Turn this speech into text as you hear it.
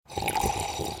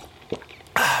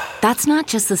That's not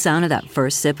just the sound of that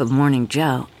first sip of Morning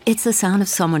Joe. It's the sound of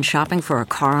someone shopping for a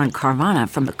car on Carvana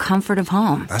from the comfort of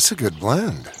home. That's a good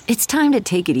blend. It's time to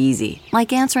take it easy,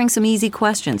 like answering some easy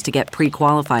questions to get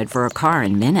pre-qualified for a car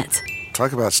in minutes.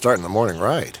 Talk about starting the morning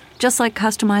right. Just like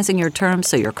customizing your terms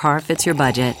so your car fits your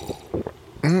budget.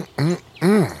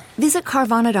 Visit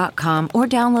Carvana.com or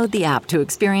download the app to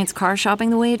experience car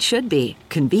shopping the way it should be.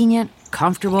 Convenient,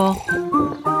 comfortable.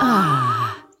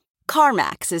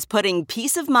 CarMax is putting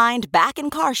peace of mind back in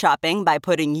car shopping by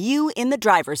putting you in the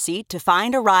driver's seat to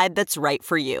find a ride that's right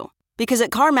for you. Because at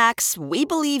CarMax, we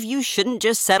believe you shouldn't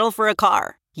just settle for a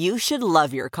car. You should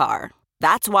love your car.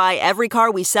 That's why every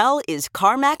car we sell is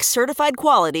CarMax certified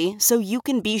quality, so you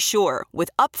can be sure with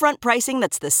upfront pricing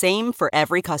that's the same for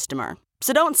every customer.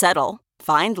 So don't settle.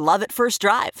 Find love at first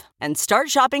drive and start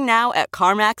shopping now at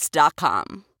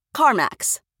CarMax.com.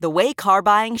 CarMax, the way car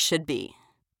buying should be.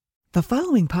 The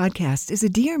following podcast is a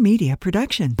Dear Media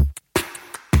production.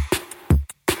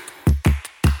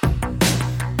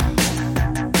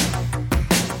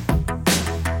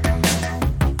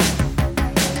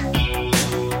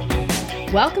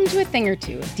 Welcome to A Thing or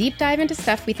Two, a deep dive into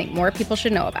stuff we think more people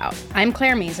should know about. I'm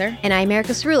Claire Mazer. And I'm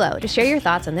Erica Cerullo. To share your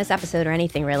thoughts on this episode or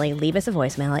anything really, leave us a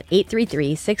voicemail at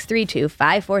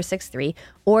 833-632-5463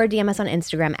 or DM us on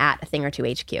Instagram at A Thing or Two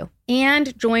HQ.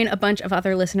 And join a bunch of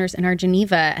other listeners in our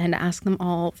Geneva and ask them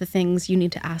all the things you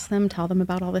need to ask them. Tell them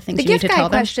about all the things you need to tell them. The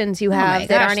gift guide questions you have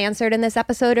that aren't answered in this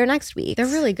episode or next week. They're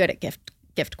really good at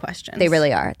gift questions. They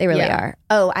really are. They really are.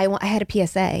 Oh, I had a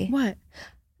PSA. What?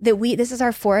 This is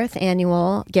our 4th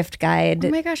annual gift guide.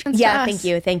 Oh my gosh, thank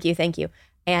you.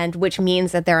 And which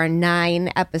means that there are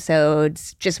 9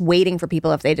 episodes just waiting for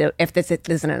people if this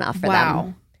isn't enough for them.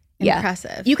 Wow.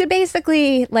 Impressive. You could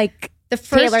basically the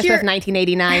first Taylor Swift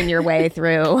 1989 your way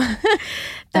through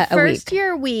the first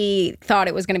year we thought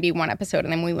it was going to be 1 episode,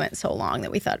 and then we went so long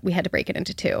that we thought we had to break it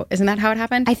into 2. Isn't that how it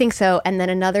happened? I think so. And then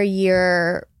another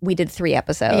year we did 3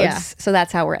 episodes. Yeah. So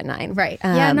that's how we're at 9. Right.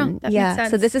 That makes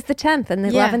sense. So this is the 10th and the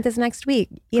 11th is next week.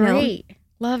 Great.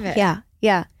 Love it.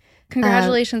 Yeah.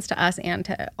 Congratulations to us and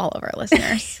to all of our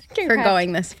listeners for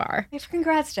going this far.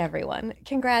 Congrats to everyone.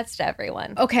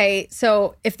 Okay,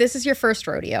 so if this is your first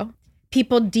rodeo,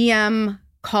 people DM,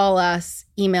 call us,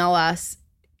 email us,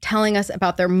 telling us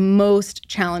about their most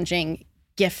challenging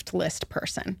gift list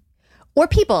person. Or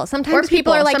people. Sometimes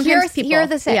people are like, here are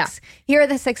the 6. Yeah. Here are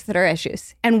the 6 that are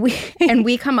issues. And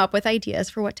we come up with ideas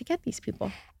for what to get these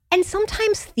people. And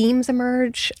sometimes themes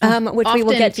emerge, which we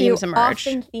will get to.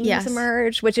 Often themes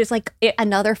emerge, which is like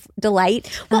another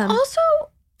delight. Well, also,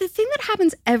 the thing that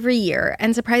happens every year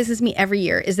and surprises me every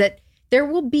year is that there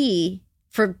will be,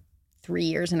 for 3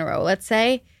 years in a row, let's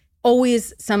say,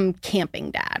 always some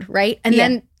camping dad, right? And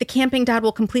then the camping dad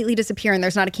will completely disappear and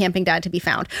there's not a camping dad to be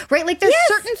found, right? Like there's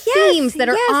certain themes that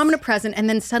are omnipresent and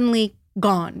then suddenly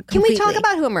gone completely. Can we talk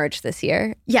about who emerged this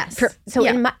year? Yes. So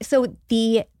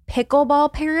the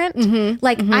pickleball parent,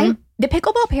 the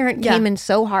pickleball parent came in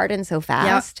so hard and so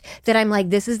fast that I'm like,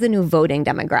 this is the new voting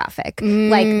demographic.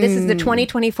 Like, this is the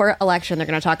 2024 election. They're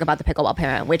going to talk about the pickleball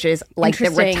parent, which is like the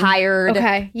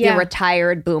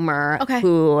retired boomer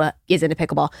who is into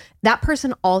pickleball. That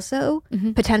person also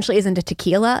potentially is into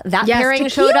tequila. That pairing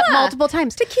showed up multiple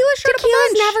times.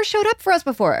 Tequila's never showed up for us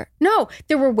before. No,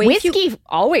 there were Whiskey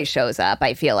always shows up,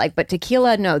 I feel like, but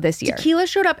tequila, no, this year. Tequila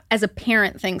showed up as a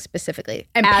parent thing specifically.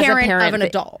 A parent of an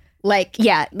adult. A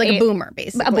boomer,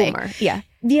 basically. A boomer, yeah.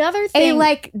 The other thing...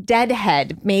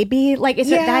 deadhead, maybe? Like,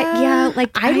 is it that? Yeah,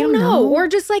 I don't know. Or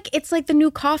just it's like the new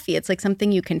coffee. It's like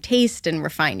something you can taste and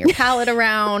refine your palate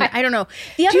around. I don't know.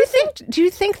 Do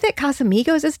you think that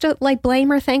Casamigos is to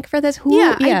blame or thank for this? I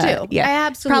do. Yeah. I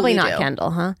absolutely Probably not do. Kendall,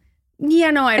 huh?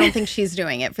 Yeah, no, I don't think she's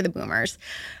doing it for the boomers.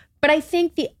 But I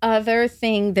think the other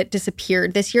thing that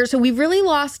disappeared this year, so we really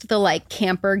lost the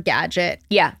camper gadget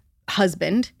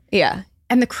husband. Yeah.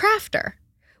 And the crafter.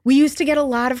 We used to get a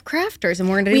lot of crafters, and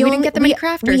we didn't get that many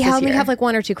crafters this year. We only have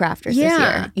 1 or 2 crafters this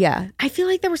year. Yeah. I feel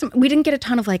like there were we didn't get a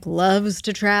ton of loves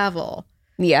to travel.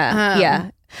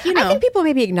 Yeah. I think people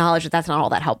maybe acknowledge that that's not all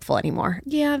that helpful anymore.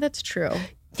 Yeah, that's true.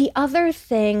 The other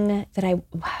thing that there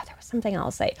was something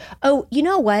I'll say. Oh, you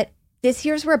know what? This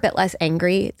year's were a bit less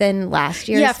angry than last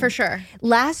year's. Yeah, for sure.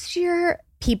 Last year,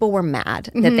 people were mad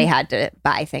that they had to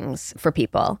buy things for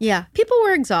people. Yeah. People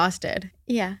were exhausted.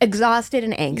 Yeah. Exhausted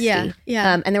and angsty.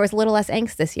 Yeah. And there was a little less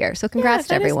angst this year. So congrats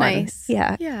to everyone. Is nice.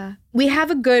 Yeah. Yeah. We have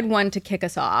a good one to kick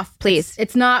us off. Please.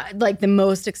 It's not the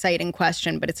most exciting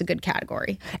question, but it's a good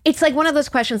category. It's one of those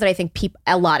questions that I think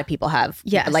a lot of people have.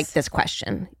 Yes. This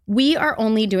question. We are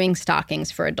only doing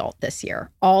stockings for adult this year.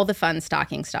 All the fun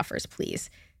stocking stuffers, please.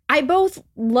 I both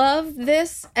love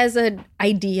this as an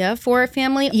idea for a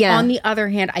family. Yeah. On the other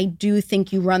hand, I do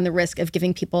think you run the risk of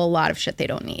giving people a lot of shit they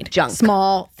don't need. Junk.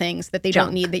 Small things that they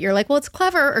don't need that you're like, well, it's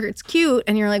clever or it's cute.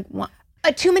 And you're like, what?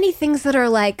 Too many things that are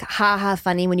like, ha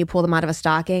funny when you pull them out of a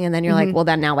stocking. And then you're like, well,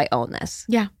 then now I own this.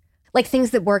 Yeah. Like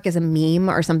things that work as a meme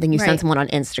or something you Right. send someone on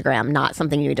Instagram, not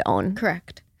something you need to own.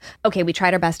 Correct. Okay, we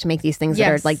tried our best to make these things that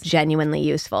are like genuinely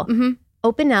useful.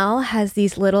 Opinel has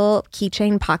these little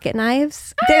keychain pocket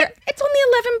knives. It's only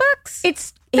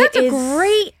 $11. That's a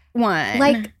great one.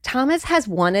 Like Thomas has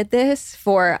wanted this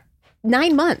for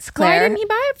 9 months, Claire. Why didn't he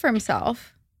buy it for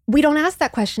himself? We don't ask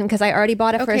that question because I already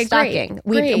bought it for a stocking.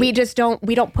 We just don't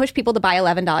push people to buy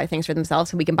 $11 things for themselves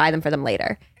so we can buy them for them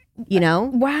later. You know?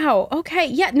 Wow. Okay.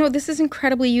 Yeah. No, this is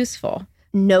incredibly useful.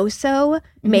 Noso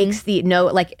makes the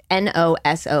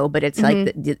NOSO, but it's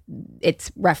like it's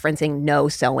referencing no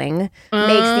sewing.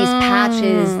 Makes these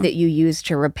patches that you use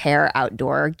to repair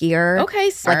outdoor gear.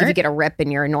 Okay, smart. Like if you get a rip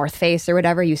in your North Face or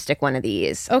whatever, you stick one of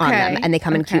these on them, and they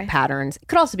come in cute patterns. It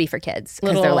could also be for kids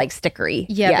because they're like stickery.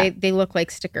 Yeah, they look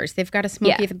like stickers. They've got a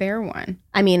Smokey the Bear one.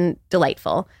 I mean,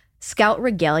 delightful. Scout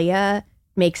Regalia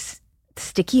makes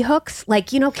sticky hooks, like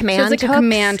command so it's like hooks, a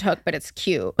command hook, but it's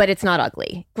cute, but it's not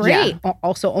ugly. Great. Yeah.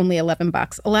 Also only $11.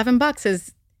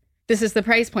 $11 is the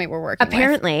price point we're working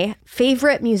apparently with.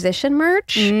 Favorite musician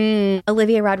merch.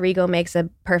 Olivia Rodrigo makes a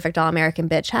perfect all-American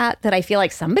bitch hat that I feel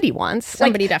like somebody wants.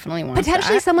 Somebody definitely wants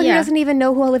potentially that. Someone who doesn't even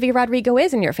know who Olivia Rodrigo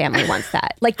is in your family wants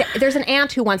that. Like there's an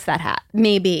aunt who wants that hat.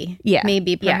 Maybe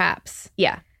perhaps.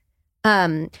 Yeah.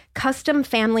 Custom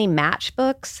family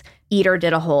matchbooks. Eater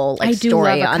did a whole story on this. I do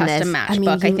love a custom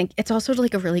matchbook. I think it's also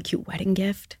like a really cute wedding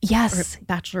gift. Yes. Or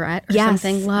bachelorette or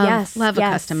something. Love a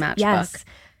custom matchbook. Yes.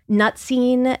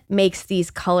 Nutscene makes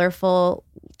these colorful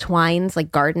twines,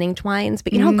 like gardening twines.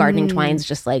 But you know how gardening twines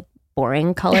just like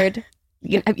boring colored?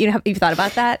 You've thought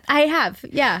about that? I have,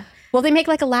 yeah. Well, they make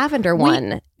like a lavender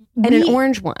one and an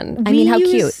orange one. I mean, how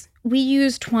cute. We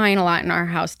use twine a lot in our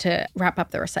house to wrap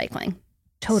up the recycling.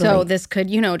 Totally. So this could,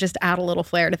 just add a little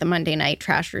flair to the Monday night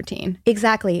trash routine.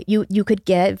 Exactly. You could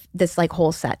give this like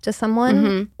whole set to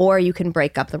someone, or you can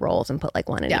break up the rolls and put like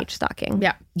one in each stocking.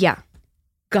 Yeah. Yeah.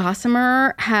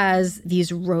 Gossamer has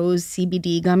these rose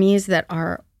CBD gummies that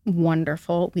are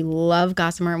wonderful. We love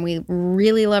Gossamer and we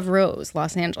really love Rose,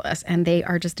 Los Angeles, and they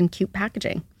are just in cute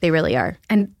packaging. They really are.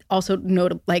 And also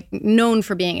known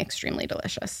for being extremely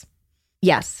delicious.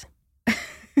 Yes.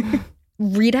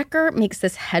 Redecker makes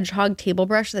this hedgehog table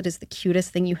brush that is the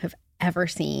cutest thing you have ever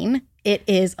seen. It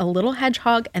is a little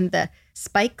hedgehog and the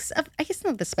spikes of, I guess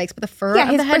not the spikes, but the fur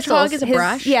of the hedgehog is a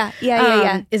brush.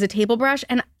 Yeah. Is a table brush.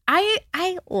 And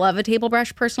I love a table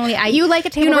brush personally. You like a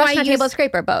table brush and a table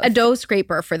scraper both. A dough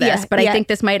scraper for this, but I think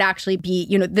this might actually be,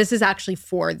 this is actually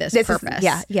for this purpose.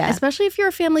 Yeah. Especially if you're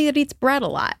a family that eats bread a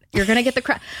lot. You're going to get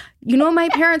the my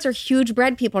parents are huge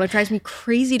bread people and it drives me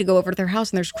crazy to go over to their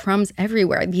house and there's crumbs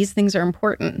everywhere. These things are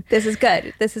important. This is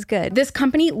good. This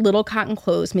company, Little Cotton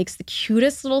Clothes, makes the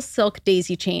cutest little silk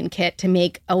daisy chain kit to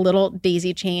make a little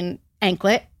daisy chain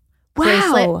anklet,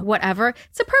 bracelet, whatever.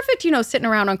 It's a perfect, sitting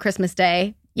around on Christmas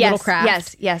Day. Yes, little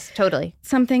craft. Yes, totally.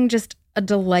 Something just a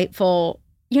delightful,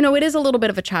 it is a little bit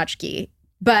of a tchotchke,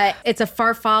 but it's a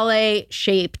farfalle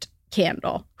shaped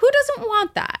candle. Who doesn't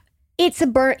want that? It's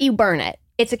you burn it.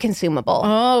 It's a consumable.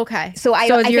 Oh, okay. So I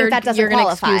think that doesn't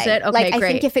qualify. Excuse it? Okay,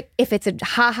 great. I think if it's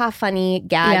a funny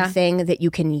gag thing that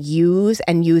you can use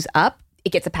and use up, it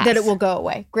gets a pass. That it will go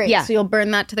away. Great. Yeah. So you'll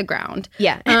burn that to the ground.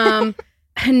 Yeah.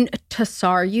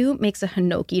 Tasaru makes a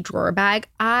Hinoki drawer bag.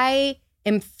 I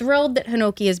am thrilled that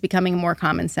Hinoki is becoming a more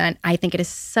common scent. I think it is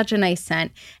such a nice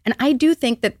scent. And I do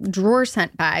think that drawer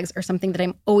scent bags are something that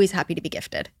I'm always happy to be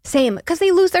gifted. Same, because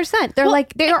they lose their scent.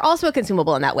 They are also a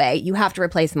consumable in that way. You have to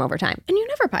replace them over time. And you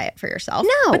never buy it for yourself.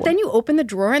 No. But then you open the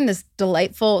drawer and this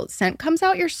delightful scent comes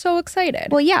out. You're so excited.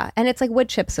 Well, yeah. And it's like wood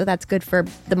chips, so that's good for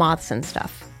the moths and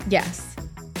stuff. Yes.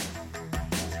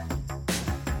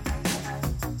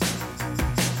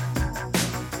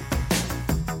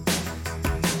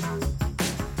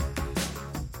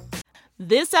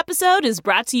 This episode is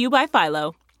brought to you by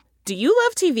Philo. Do you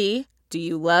love TV? Do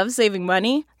you love saving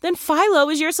money? Then Philo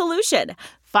is your solution.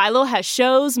 Philo has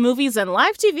shows, movies, and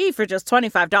live TV for just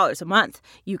 $25 a month.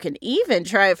 You can even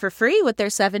try it for free with their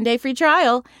 7-day free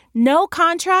trial. No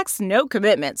contracts, no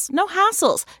commitments, no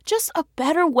hassles, just a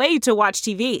better way to watch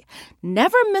TV.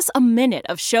 Never miss a minute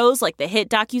of shows like the hit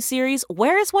docuseries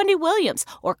Where is Wendy Williams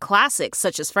or classics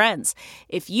such as Friends.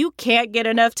 If you can't get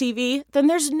enough TV, then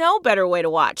there's no better way to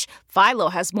watch. Philo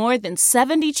has more than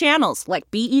 70 channels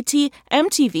like BET,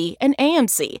 MTV, and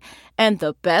AMC. And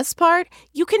the best part?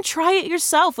 You can try it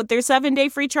yourself with their 7-day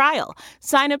free trial.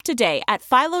 Sign up today at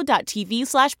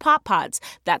philo.tv/poppods.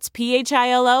 That's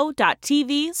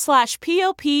philo.tv/poppods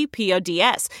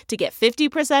to get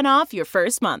 50% off your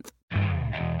first month.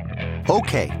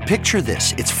 Okay, picture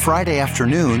this. It's Friday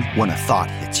afternoon when a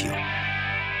thought hits you.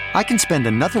 I can spend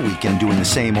another weekend doing the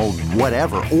same old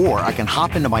whatever, or I can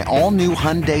hop into my all-new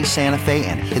Hyundai Santa Fe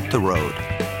and hit the road.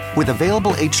 With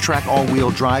available H-Track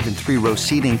all-wheel drive and 3-row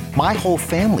seating, my whole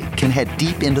family can head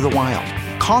deep into the wild.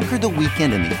 Conquer the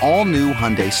weekend in the all-new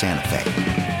Hyundai Santa Fe.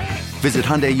 Visit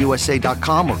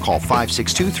HyundaiUSA.com or call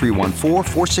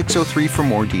 562-314-4603 for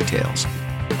more details.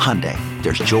 Hyundai,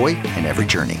 there's joy in every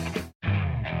journey.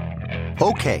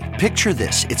 Okay, picture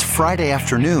this. It's Friday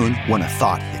afternoon when a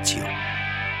thought hits you.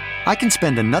 I can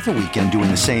spend another weekend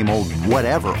doing the same old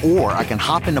whatever, or I can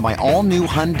hop into my all-new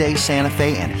Hyundai Santa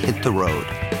Fe and hit the road.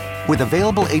 With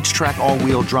available H-Track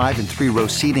all-wheel drive and 3-row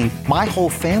seating, my whole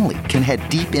family can head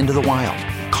deep into the wild.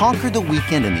 Conquer the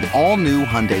weekend in the all-new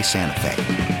Hyundai Santa Fe.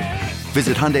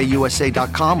 Visit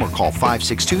HyundaiUSA.com or call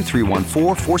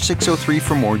 562-314-4603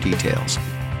 for more details.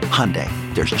 Hyundai,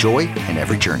 there's joy in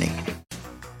every journey.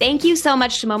 Thank you so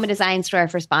much to MoMA Design Store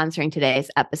for sponsoring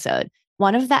today's episode.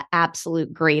 One of the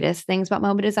absolute greatest things about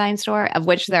MoMA Design Store, of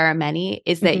which there are many,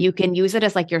 is that you can use it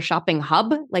as like your shopping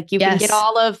hub. Like you can get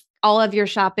all of your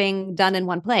shopping done in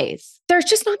one place. There's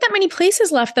just not that many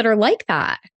places left that are like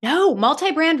that. No,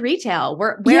 multi-brand retail.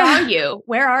 Where are you?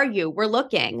 Where are you? We're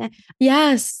looking.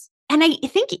 Yes. And I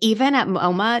think even at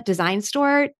MoMA Design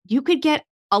Store, you could get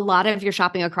a lot of your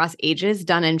shopping across ages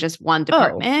done in just one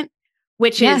department,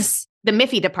 which is the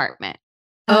Miffy department.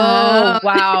 Oh,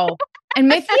 wow. And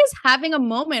Miffy is having a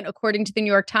moment, according to the New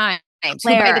York Times. So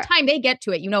by the time they get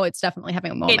to it, you know it's definitely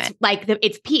having a moment. It's like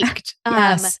it's peaked.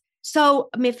 Yes. So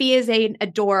Miffy is an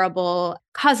adorable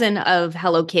cousin of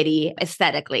Hello Kitty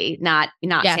aesthetically, not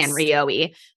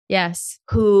Sanrio-y. Yes.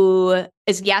 Who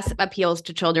is, appeals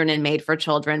to children and made for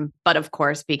children. But of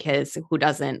course, because who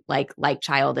doesn't like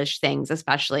childish things,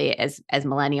 especially as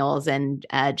millennials and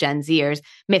Gen Zers,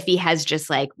 Miffy has just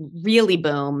like really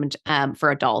boomed for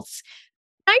adults.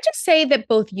 I just say that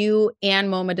both you and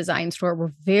MoMA Design Store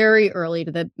were very early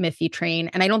to the Miffy train.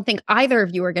 And I don't think either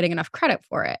of you are getting enough credit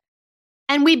for it.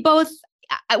 And we both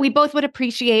would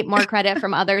appreciate more credit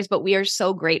from others, but we are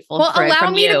so grateful for it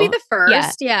from you. Allow me to be the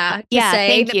first, to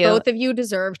say that you. Both of you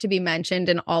deserve to be mentioned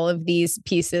in all of these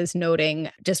pieces, noting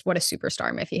just what a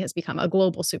superstar Miffy has become, a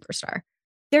global superstar.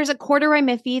 There's a corduroy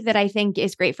Miffy that I think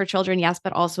is great for children, yes,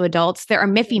 but also adults. There are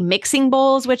Miffy mixing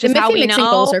bowls, which is how we know. The Miffy mixing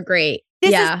bowls are great.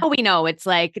 This is how we know it's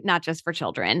like not just for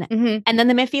children. Mm-hmm. And then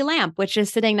the Miffy lamp, which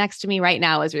is sitting next to me right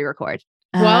now as we record.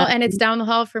 Well, and it's down the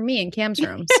hall from me in Cam's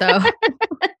room. So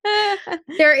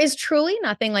there is truly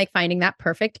nothing like finding that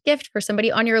perfect gift for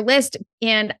somebody on your list.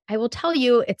 And I will tell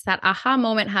you, it's that aha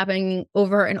moment happening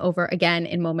over and over again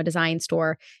in MoMA Design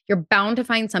Store. You're bound to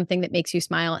find something that makes you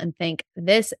smile and think,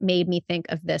 this made me think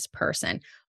of this person.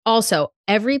 Also,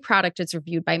 every product is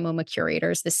reviewed by MoMA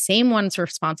curators, the same ones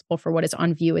responsible for what is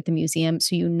on view at the museum.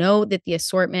 So you know that the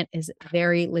assortment is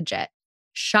very legit.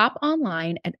 Shop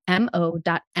online at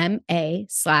mo.ma/ATOT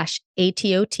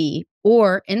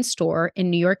or in store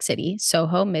in New York City,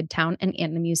 Soho, Midtown, and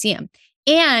in the museum.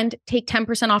 And take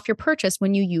 10% off your purchase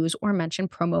when you use or mention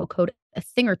promo code A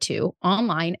Thing or Two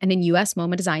online and in US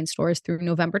MoMA Design stores through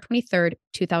November 23rd,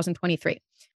 2023.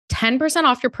 10%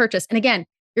 off your purchase. And again,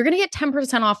 you're going to get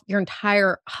 10% off your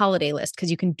entire holiday list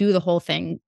because you can do the whole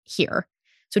thing here.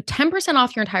 So 10%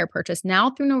 off your entire purchase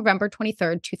now through November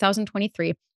 23rd,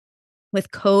 2023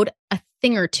 with code A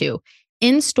Thing or Two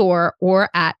in store or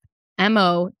at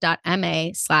mo.ma/ATOT.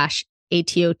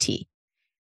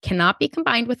 Cannot be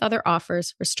combined with other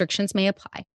offers. Restrictions may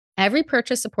apply. Every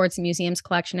purchase supports the museum's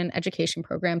collection and education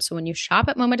program. So when you shop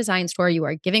at MoMA Design Store, you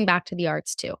are giving back to the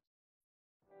arts too.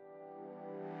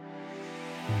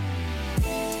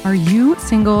 Are you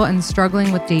single and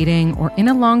struggling with dating or in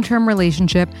a long-term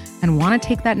relationship and want to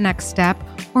take that next step?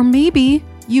 Or maybe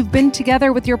you've been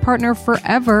together with your partner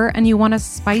forever and you want to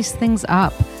spice things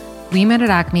up. We Met at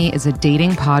Acme is a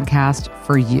dating podcast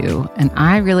for you, and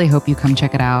I really hope you come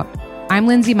check it out. I'm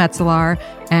Lindsay Metzelar,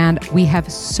 and we have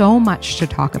so much to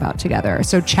talk about together.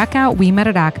 So check out We Met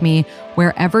at Acme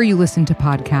wherever you listen to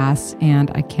podcasts, and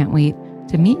I can't wait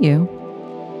to meet you.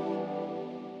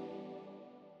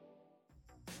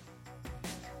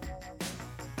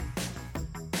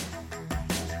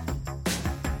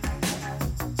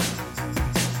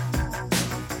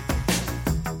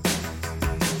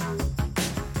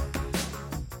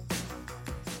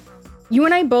 You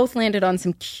and I both landed on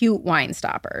some cute wine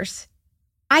stoppers.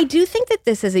 I do think that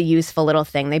this is a useful little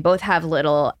thing. They both have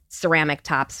little ceramic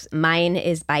tops. Mine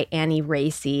is by Annie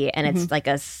Racy, and it's like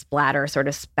a splatter sort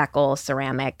of speckle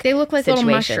ceramic. They look like situation.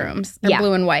 little mushrooms. They're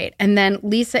blue and white. And then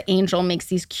Lisa Angel makes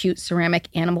these cute ceramic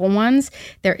animal ones.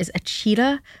 There is a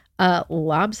cheetah, a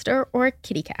lobster, or a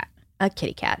kitty cat. A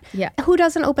kitty cat. Yeah. Who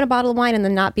doesn't open a bottle of wine and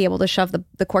then not be able to shove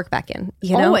the cork back in?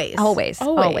 You know? Always.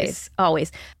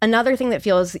 Another thing that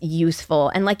feels useful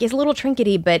and like is a little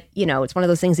trinkety, but you know, it's one of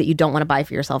those things that you don't want to buy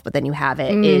for yourself, but then you have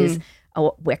it, is a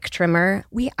wick trimmer.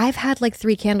 I've had like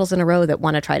 3 candles in a row that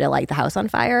want to try to light the house on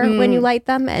fire when you light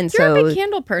them. And You're a big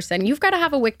candle person. You've got to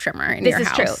have a wick trimmer in your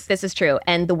house. This is true.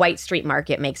 And the White Street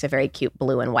Market makes a very cute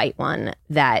blue and white one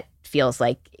that feels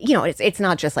like, you know, it's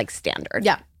not just like standard.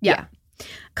 Yeah.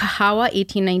 Kahawa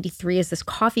 1893 is this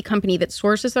coffee company that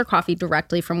sources their coffee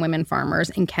directly from women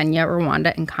farmers in Kenya,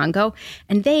 Rwanda, and Congo.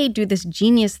 And they do this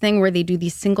genius thing where they do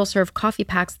these single-serve coffee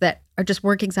packs that are just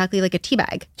work exactly like a tea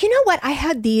bag. You know what? I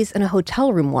had these in a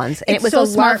hotel room once, and It's it was so a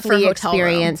smart for lovely a hotel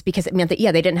experience because it meant that,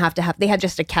 they didn't have to have, they had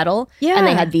just a kettle, and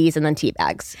they had these and then tea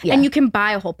bags. Yeah. And you can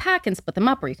buy a whole pack and split them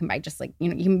up, or you can buy just like,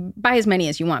 you can buy as many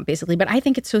as you want, basically. But I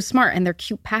think it's so smart, and they're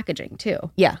cute packaging, too.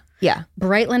 Yeah.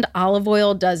 Brightland Olive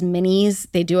Oil does minis.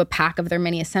 They do a pack of their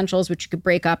mini essentials, which you could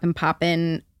break up and pop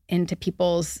into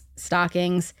people's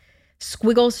stockings.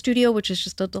 Squiggle Studio, which is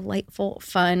just a delightful,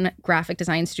 fun graphic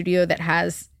design studio that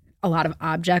has a lot of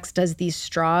objects, does these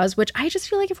straws, which I just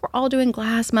feel like if we're all doing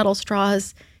glass metal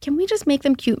straws, can we just make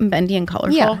them cute and bendy and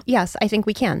colorful? Yeah. Yes, I think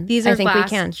we can. These are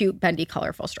cute, bendy,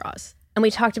 colorful straws. And we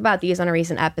talked about these on a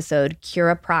recent episode,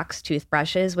 Curaprox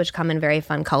toothbrushes, which come in very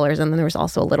fun colors. And then there was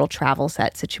also a little travel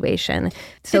set situation.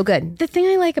 So good. The thing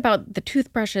I like about the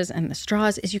toothbrushes and the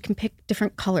straws is you can pick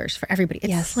different colors for everybody.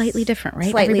 It's slightly different,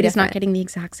 right? Everybody's not getting the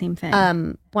exact same thing.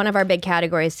 One of our big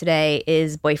categories today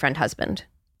is boyfriend/husband.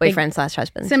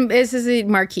 Boyfriend/husband. This is a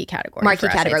marquee category.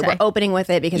 We're opening with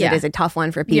it because it is a tough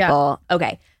one for people. Yeah.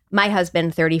 Okay. My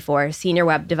husband, 34, senior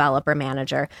web developer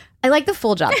manager. I like the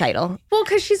full job title. Well,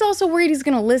 because she's also worried he's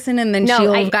going to listen and then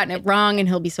she'll have gotten it wrong and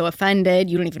he'll be so offended.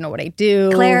 You don't even know what I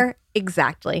do. Claire,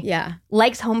 exactly. Yeah.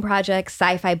 Likes home projects,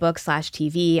 sci-fi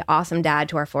books/TV, awesome dad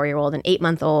to our 4-year-old and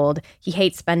 8-month-old. He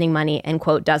hates spending money and,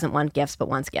 quote, doesn't want gifts but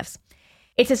wants gifts.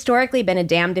 It's historically been a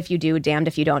damned if you do, damned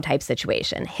if you don't type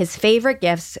situation. His favorite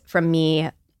gifts from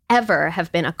me ever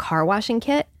have been a car washing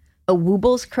kit, a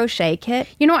Woobles crochet kit.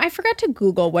 You know, I forgot to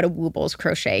Google what a Woobles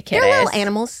crochet kit is. They're little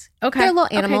animals. Okay. They're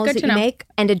little animals that you know. make.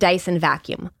 And a Dyson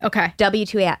vacuum. Okay.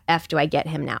 W2F do I get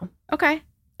him now? Okay.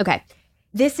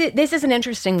 This is an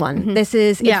interesting one.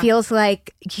 Mm-hmm. It feels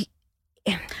like...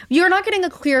 You're not getting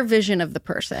a clear vision of the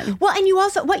person. Well, and you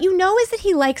also, what you know is that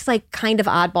he likes like kind of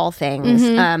oddball things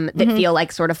that feel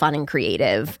like sort of fun and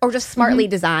creative or just smartly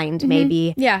designed,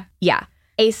 maybe. Yeah.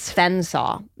 A Sven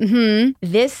saw.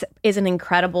 This is an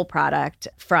incredible product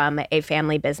from a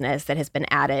family business that has been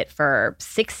at it for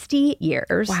 60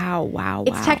 years. Wow.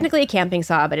 It's technically a camping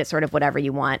saw, but it's sort of whatever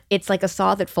you want. It's like a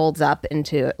saw that folds up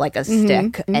into like a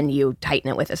stick and you tighten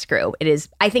it with a screw. It is,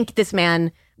 I think this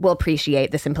man will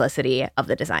appreciate the simplicity of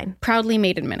the design. Proudly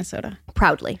made in Minnesota.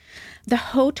 Proudly. The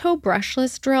Hoto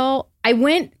brushless drill,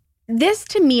 this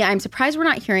to me, I'm surprised we're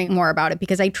not hearing more about it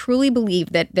because I truly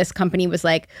believe that this company was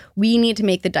like, we need to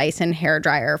make the Dyson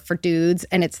hairdryer for dudes,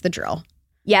 and it's the drill.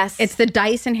 Yes. It's the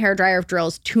Dyson hairdryer of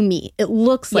drills to me. It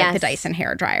looks like the Dyson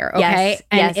hairdryer, okay? Yes.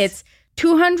 And it's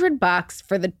 $200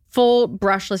 for the full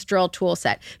brushless drill tool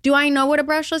set. Do I know what a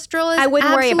brushless drill is? I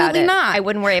wouldn't worry about it. Not. I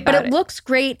wouldn't worry about it. But it looks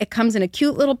great. It comes in a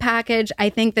cute little package. I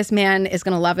think this man is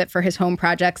going to love it for his home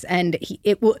projects. And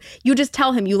you just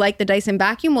tell him you like the Dyson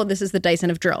vacuum. Well, this is the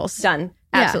Dyson of drills. Done.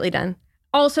 Absolutely done.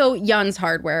 Also, Yun's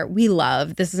Hardware, we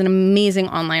love. This is an amazing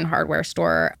online hardware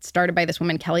store started by this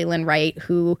woman, Kelly Lynn Wright,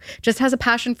 who just has a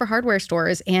passion for hardware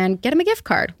stores. And get him a gift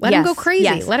card. Let him go crazy.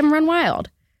 Yes. Let him run wild.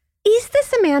 Is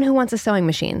this a man who wants a sewing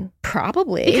machine?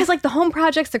 Probably. Because like the home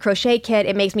projects, the crochet kit,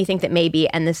 it makes me think that maybe,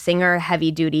 and the Singer Heavy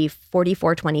Duty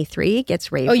 4423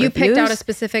 gets rave reviews. You picked out a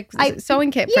specific sewing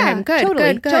kit for him.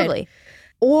 Good, totally.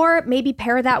 Or maybe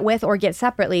pair that with or get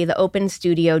separately the Open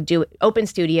Studio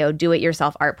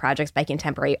do-it-yourself art projects by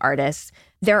contemporary artists.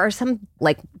 There are some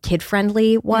like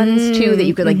kid-friendly ones too that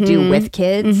you could like do with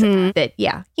kids that,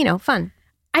 fun.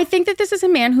 I think that this is a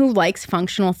man who likes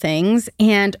functional things,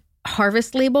 and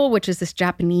Harvest Label, which is this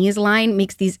Japanese line,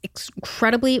 makes these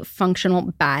incredibly functional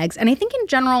bags. And I think in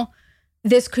general,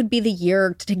 this could be the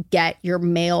year to get your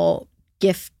male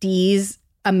giftees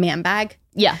a man bag.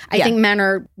 I think men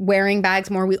are wearing bags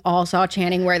more. We all saw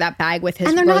Channing wear that bag with his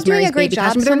and they're not doing a great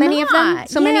job. So many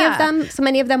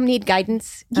of them need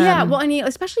guidance. Well, I mean,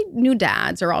 especially new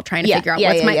dads are all trying to figure out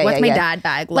what's my dad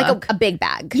bag look. Like a big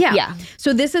bag. Yeah.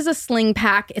 So this is a sling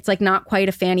pack. It's like not quite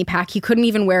a fanny pack. He couldn't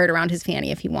even wear it around his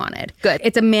fanny if he wanted. Good.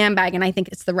 It's a man bag, and I think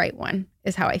it's the right one.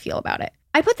 Is how I feel about it.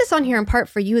 I put this on here in part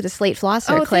for you, the Slate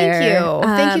Flosser, Claire. Thank you.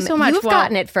 Thank you so much. You've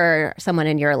gotten it for someone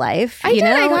in your life. I did.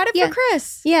 I got it for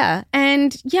Chris. Yeah.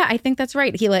 And I think that's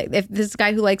right. If this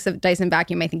guy who likes a Dyson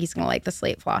vacuum, I think he's going to like the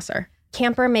Slate Flosser.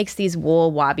 Camper makes these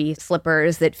wool wobby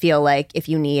slippers that feel like if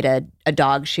you need a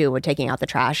dog shoe or taking out the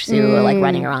trash shoe or like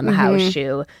running around the house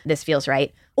shoe, this feels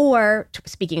right. Or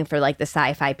speaking for like the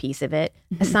sci-fi piece of it,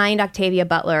 a signed Octavia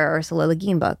Butler or Ursula Le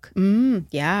Guin book.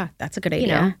 Yeah, that's a good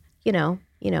idea. You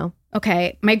know.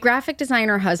 Okay, my graphic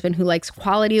designer husband who likes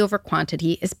quality over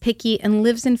quantity is picky and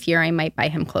lives in fear I might buy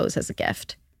him clothes as a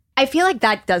gift. I feel like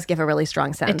that does give a really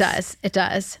strong sense. It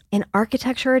does. An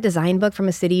architecture or design book from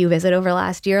a city you visit over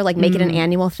last year, like make it an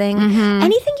annual thing.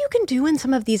 Anything you can do in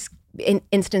some of these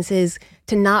instances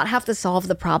to not have to solve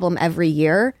the problem every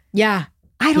year. Yeah.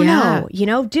 I don't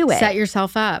know, do it. Set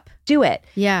yourself up. Do it.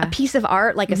 Yeah. A piece of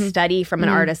art, like a study from an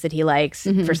artist that he likes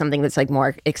for something that's like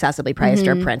more accessibly priced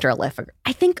or print or a lift.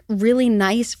 I think really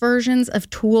nice versions of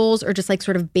tools or just like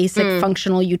sort of basic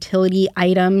functional utility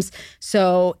items.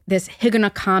 So this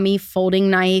Higonakami folding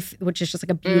knife, which is just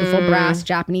like a beautiful brass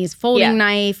Japanese folding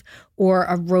knife, or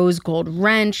a rose gold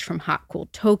wrench from Hot Cool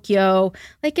Tokyo.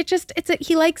 Like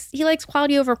he likes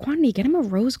quality over quantity. Get him a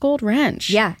rose gold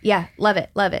wrench. Yeah. Love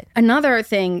it. Another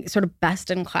thing, sort of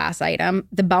best in class item,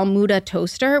 the Balmuda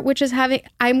toaster, which is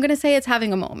I'm going to say it's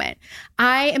having a moment.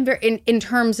 I am very, in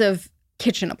terms of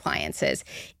kitchen appliances,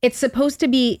 it's supposed to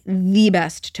be the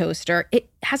best toaster. It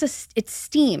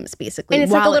steams basically. And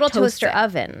it's like a little toaster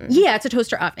oven. Yeah, it's a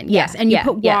toaster oven. Yes. And you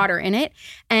put water in it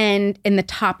and in the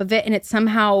top of it. And it's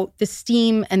somehow the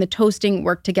steam and the toasting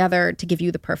work together to give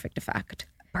you the perfect effect.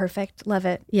 Perfect. Love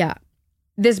it. Yeah.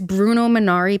 This Bruno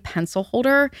Minari pencil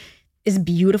holder is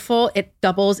beautiful. It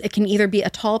doubles. It can either be a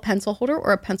tall pencil holder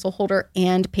or a pencil holder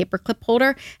and paperclip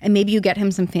holder. And maybe you get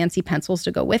him some fancy pencils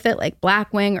to go with it, like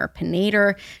Blackwing or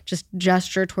Pinator. Just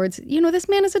gesture towards, this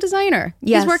man is a designer.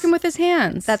 Yes. He's working with his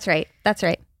hands. That's right.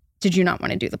 Did you not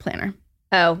want to do the planner?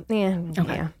 Oh, yeah.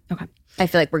 Okay. Yeah. Okay. I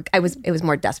feel like it was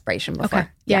more desperation before. Okay.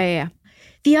 Yeah.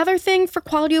 The other thing for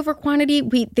quality over quantity,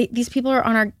 these people are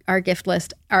on our gift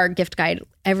list, our gift guide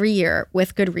every year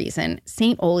with good reason.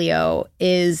 St. Olio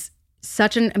is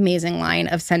such an amazing line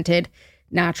of scented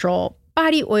natural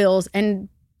body oils and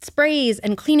sprays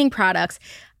and cleaning products.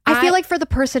 I feel like for the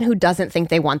person who doesn't think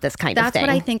they want this kind of thing. That's what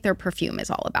I think their perfume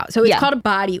is all about. So it's called a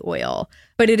body oil,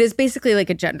 but it is basically like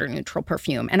a gender neutral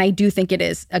perfume. And I do think it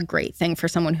is a great thing for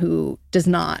someone who does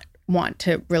not want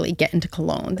to really get into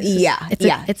cologne.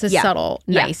 It's a subtle,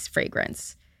 nice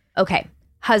fragrance. Okay.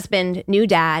 Husband, new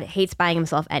dad, hates buying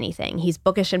himself anything. He's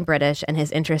bookish and British, and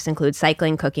his interests include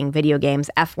cycling, cooking, video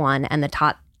games, F1, and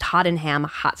the Tottenham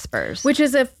Hotspurs. Which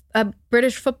is a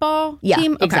British football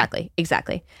team? Okay.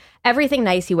 Exactly. Everything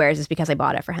nice he wears is because I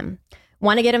bought it for him.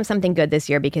 Want to get him something good this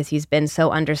year because he's been so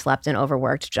underslept and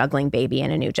overworked, juggling baby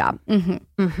and a new job.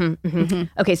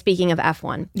 Okay, speaking of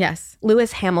F1. Yes.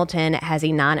 Lewis Hamilton has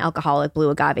a non-alcoholic blue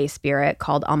agave spirit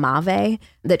called Almave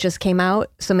that just came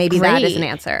out. So maybe that is an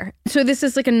answer. So this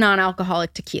is like a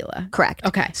non-alcoholic tequila. Correct.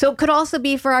 Okay. So it could also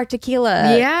be for our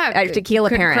tequila. Our tequila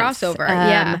parents.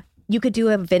 Crossover. You could do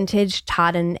a vintage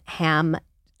Tottenham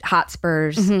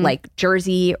Hotspurs, like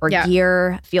jersey or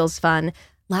gear. Feels fun.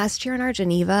 Last year in our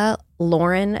Geneva,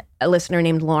 Lauren, a listener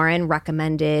named Lauren,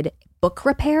 recommended book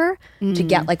repair to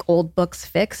get like old books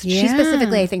fixed. She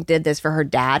specifically, I think, did this for her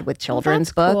dad with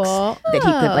children's books that he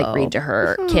could like read to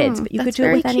her kids. But you could do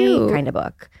it with any kind of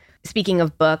book. Speaking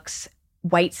of books,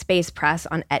 White Space Press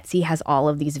on Etsy has all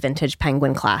of these vintage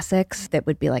Penguin classics that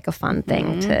would be like a fun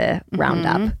thing to round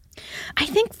up. I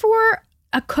think for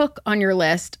a cook on your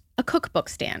list, a cookbook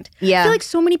stand. Yeah. I feel like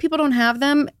so many people don't have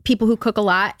them, people who cook a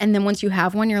lot. And then once you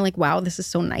have one, you're like, wow, this is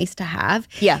so nice to have.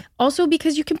 Yeah. Also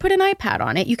because you can put an iPad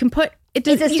on it. You can put... It's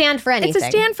a stand for anything. It's a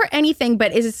stand for anything,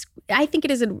 but I think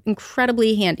it is an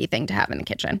incredibly handy thing to have in the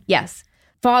kitchen. Yes.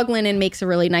 Fog Linen makes a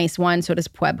really nice one. So does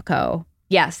Puebco.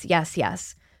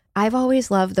 Yes. I've always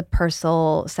loved the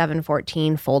Purcell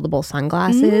 714 foldable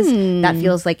sunglasses. That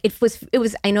feels like it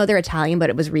was. I know they're Italian, but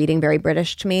it was reading very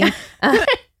British to me.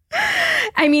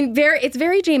 I mean, it's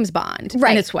very James Bond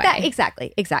in its way.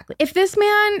 Exactly. If this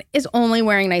man is only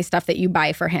wearing nice stuff that you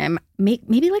buy for him,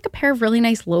 maybe like a pair of really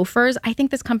nice loafers. I think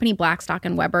this company, Blackstock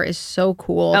and Weber, is so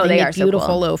cool. Oh, they are beautiful so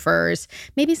cool. Loafers.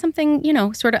 Maybe something,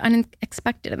 sort of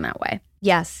unexpected in that way.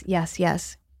 Yes.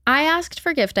 I asked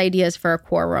for gift ideas for a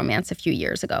core romance a few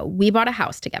years ago. We bought a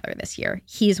house together this year.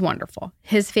 He's wonderful.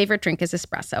 His favorite drink is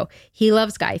espresso. He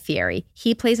loves Guy Fieri.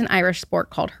 He plays an Irish sport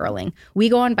called hurling. We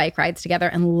go on bike rides together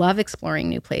and love exploring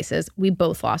new places. We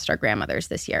both lost our grandmothers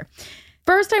this year.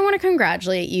 First, I want to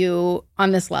congratulate you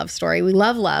on this love story. We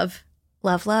love love.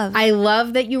 Love. I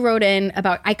love that you wrote in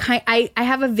about, I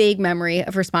have a vague memory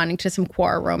of responding to some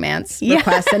queer romance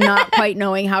requests and not quite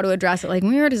knowing how to address it. Like,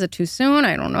 weird, is it too soon?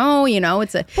 I don't know. You know,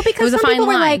 it was a fine people line.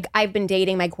 Were like, I've been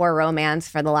dating my queer romance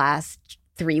for the last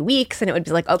 3 weeks, and it would be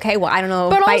like, okay, well, I don't know.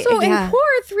 But also in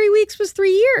queer, 3 weeks was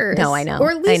 3 years. No, I know. Or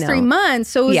at least 3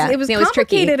 months. So it was complicated.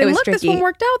 Tricky. And look, this one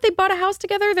worked out. They bought a house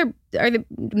together.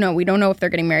 No, we don't know if they're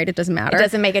getting married. It doesn't matter. It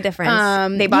doesn't make a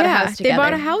difference. They bought a house together. They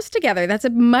bought a house together. That's a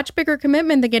much bigger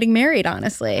commitment than getting married,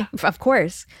 honestly. Of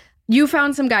course. You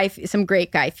found some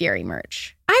great Guy Fieri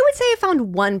merch. I would say I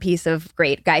found one piece of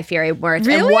great Guy Fieri merch.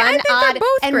 Really? And one I think odd they're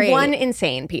both and great. one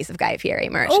insane piece of Guy Fieri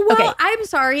merch. Oh, well, okay. I'm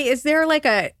sorry. Is there like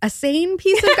a sane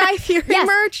piece of Guy Fieri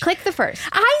merch? Click the first.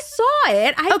 I saw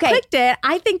it. I clicked it.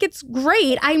 I think it's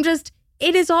great.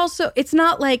 It's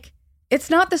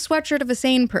not the sweatshirt of a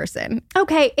sane person.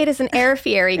 Okay, it is an Air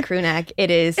Fieri crew neck.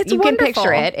 It is. It's you wonderful. can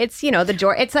picture it. It's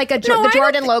it's like the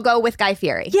Jordan logo with Guy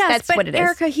Fieri. Yes, that's but what it is.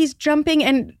 Erica, he's jumping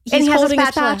and he has holding a a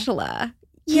spatula. spatula.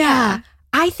 Yeah.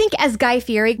 I think as Guy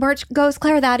Fieri merch goes,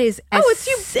 Claire, that is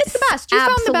it's the best. You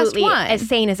found the best one. As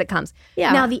sane as it comes.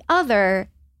 Yeah. Now the other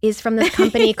is from this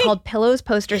company called Pillows,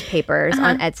 Posters, Papers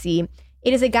on Etsy.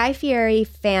 It is a Guy Fieri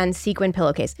fan sequin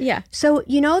pillowcase. Yeah. So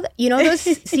you know those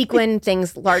sequin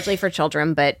things largely for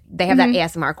children, but they have that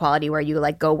ASMR quality where you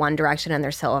like go one direction and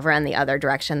they're silver and the other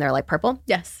direction they're like purple.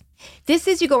 Yes. This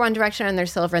is you go one direction and they're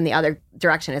silver and the other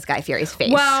direction is Guy Fieri's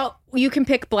face. Well, you can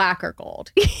pick black or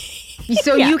gold.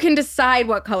 So you can decide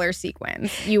what color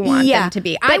sequins you want them to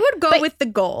be. I would go with the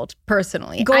gold,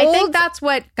 personally. Gold? I think that's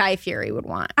what Guy Fieri would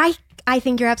want. I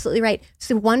think you're absolutely right.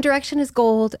 So one direction is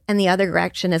gold and the other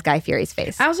direction is Guy Fieri's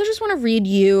face. I also just want to read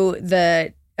you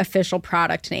the official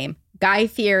product name. Guy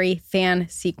Fieri Fan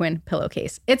Sequin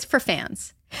Pillowcase. It's for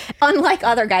fans. Unlike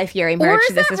other Guy Fieri merch, or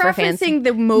is this that is for fans. referencing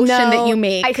the motion that you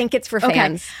make? I think it's for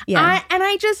fans. Yeah.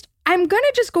 I'm going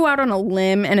to just go out on a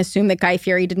limb and assume that Guy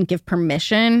Fieri didn't give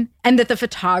permission and that the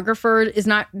photographer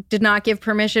did not give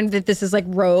permission, that this is like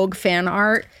rogue fan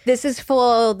art. This is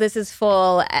full. It's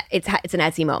an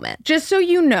Etsy moment. Just so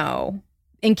you know,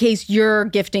 in case you're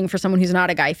gifting for someone who's not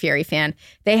a Guy Fieri fan,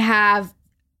 they have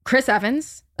Chris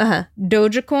Evans,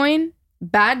 Dogecoin,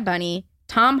 Bad Bunny,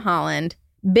 Tom Holland,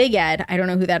 Big Ed, I don't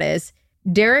know who that is,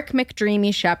 Derek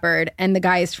McDreamy Shepherd, and the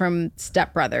guys from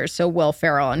Step Brothers, so Will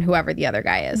Ferrell and whoever the other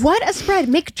guy is. What a spread.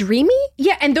 McDreamy?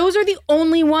 Yeah, and those are the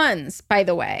only ones, by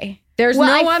the way. There's no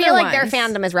other ones. I feel like their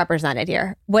fandom is represented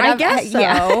here. I guess so.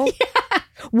 Yeah.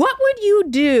 What would you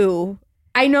do?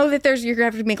 I know that you're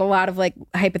going to have to make a lot of like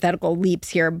hypothetical leaps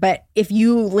here, but if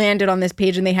you landed on this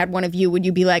page and they had one of you, would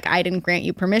you be like, I didn't grant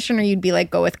you permission, or you'd be like,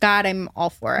 go with God, I'm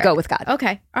all for it? Go with God.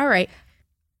 Okay. All right.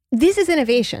 This is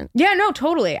innovation. Yeah, no,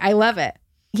 totally. I love it.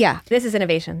 Yeah, this is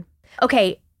innovation.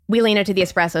 Okay, we lean into the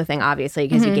espresso thing, obviously,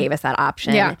 because you gave us that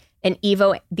option. Yeah. And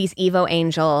these Evo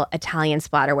Angel Italian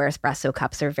splatterware espresso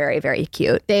cups are very, very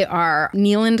cute. They are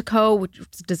Neal & Co., which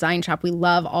is a design shop we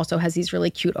love, also has these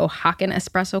really cute Oaxacan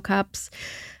espresso cups.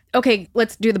 Okay,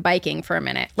 let's do the biking for a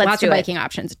minute. Lots of biking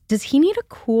options. Does he need a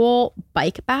cool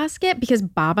bike basket? Because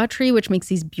Baba Tree, which makes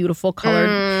these beautiful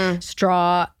colored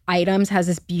straw items, has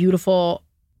this beautiful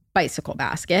bicycle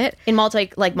basket in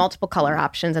multiple color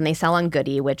options, and they sell on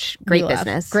Goody, which great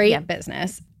business. Great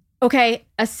business. Okay,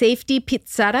 a safety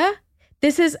pizzetta.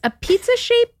 This is a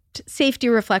pizza-shaped safety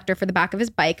reflector for the back of his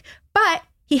bike, but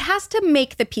he has to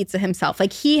make the pizza himself.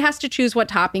 Like, he has to choose what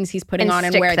toppings he's putting on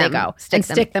and where they go and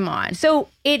stick them on. So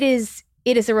it is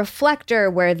a reflector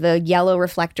where the yellow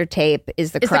reflector tape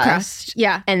is the crust.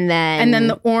 Yeah. And then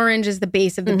the orange is the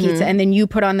base of the pizza. And then you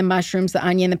put on the mushrooms, the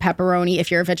onion, the pepperoni. If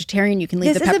you're a vegetarian, you can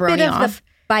leave the pepperoni off. This is a bit of the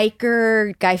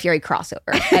biker Guy Fieri crossover,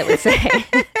 I would say.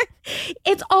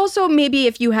 It's also maybe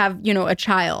if you have, a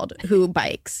child who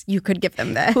bikes, you could give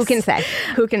them this. Who can say?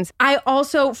 I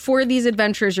also, for these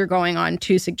adventures you're going on,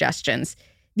 2 suggestions.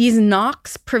 These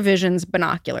Knox Provisions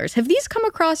binoculars. Have these come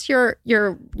across your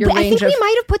range of... I think we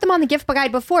might have put them on the gift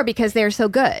guide before because they're so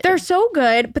good. They're so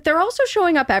good, but they're also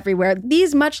showing up everywhere.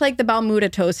 These, much like the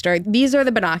Balmuda toaster, these are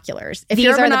the binoculars. If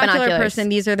you're a binocular person,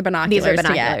 these are the binoculars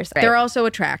to get. Right. They're also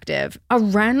attractive. A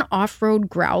Wren off-road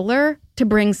growler to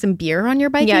bring some beer on your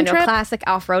biking trip. Classic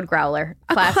off-road growler.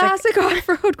 Classic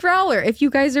off-road growler, if you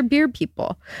guys are beer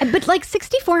people. But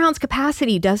 64-ounce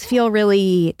capacity does feel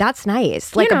really, that's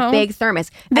nice. Like a big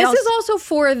thermos. This is also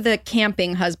for the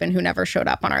camping husband who never showed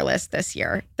up on our list this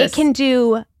year. It can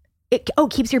do It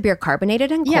keeps your beer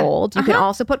carbonated and cold. You can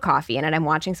also put coffee in it. I'm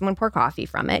watching someone pour coffee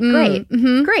from it. Great.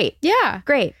 Great. Yeah.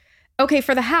 Great. Okay,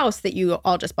 for the house that you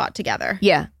all just bought together.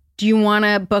 Yeah. Do you want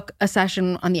to book a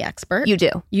session on the expert? You do.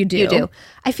 You do. You do.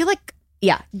 I feel like,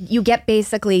 you get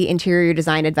basically interior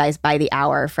design advice by the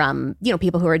hour from,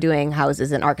 people who are doing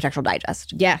houses in Architectural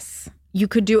Digest. Yes. You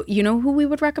could do, you know who we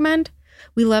would recommend?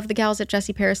 We love the gals at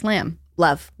Jessie Paris Lamb.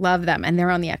 Love them. And they're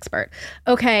on the expert.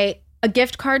 Okay. A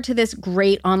gift card to this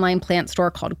great online plant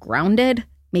store called Grounded.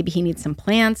 Maybe he needs some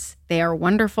plants. They are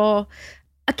wonderful.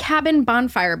 A cabin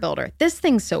bonfire builder. This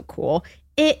thing's so cool.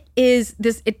 It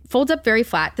folds up very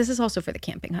flat. This is also for the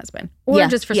camping husband or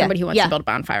just for somebody who wants to build a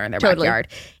bonfire in their backyard.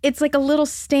 It's like a little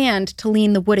stand to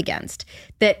lean the wood against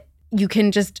that you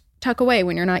can just tuck away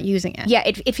when you're not using it. Yeah,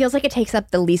 it feels like it takes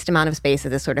up the least amount of space that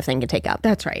this sort of thing can take up.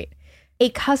 That's right. A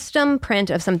custom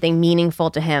print of something meaningful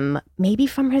to him, maybe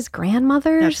from his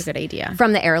grandmother's. That's a good idea.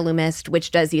 From the Heirloomist, which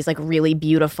does these like really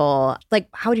beautiful, like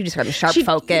how would you describe them? Sharp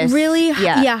focus. Really,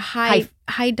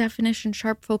 high definition,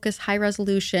 sharp focus, high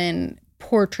resolution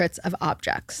portraits of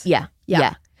objects. Yeah.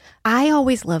 I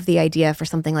always love the idea for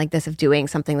something like this of doing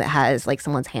something that has like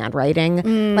someone's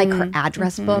handwriting, like her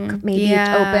address book maybe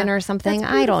open or something.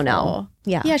 I don't know.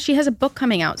 Yeah, she has a book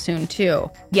coming out soon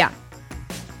too. Yeah.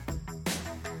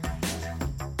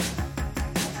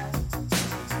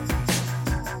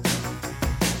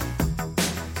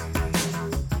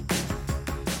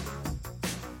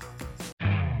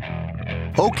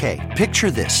 Okay, picture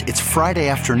this. It's Friday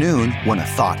afternoon when a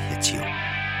thought hits you.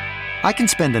 I can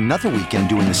spend another weekend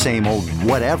doing the same old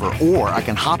whatever, or I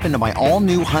can hop into my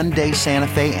all-new Hyundai Santa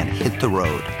Fe and hit the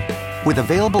road. With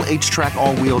available H-Track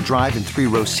all-wheel drive and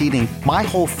 3-row seating, my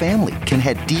whole family can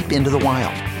head deep into the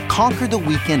wild. Conquer the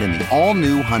weekend in the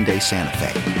all-new Hyundai Santa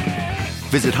Fe.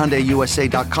 Visit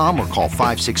HyundaiUSA.com or call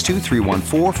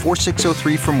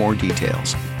 562-314-4603 for more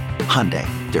details. Hyundai,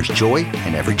 there's joy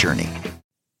in every journey.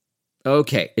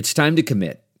 Okay, it's time to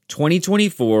commit.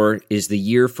 2024 is the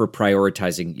year for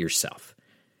prioritizing yourself.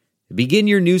 Begin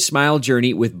your new smile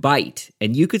journey with Byte,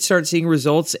 and you could start seeing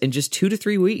results in just 2 to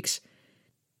 3 weeks.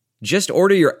 Just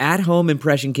order your at-home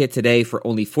impression kit today for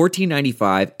only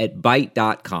 $14.95 at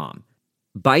Byte.com.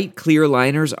 Byte clear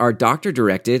liners are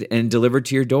doctor-directed and delivered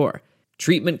to your door.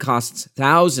 Treatment costs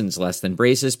thousands less than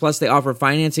braces, plus they offer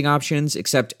financing options,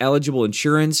 accept eligible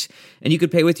insurance, and you could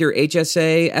pay with your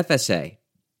HSA, FSA.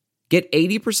 Get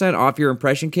 80% off your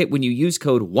impression kit when you use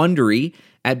code WONDERY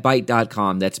at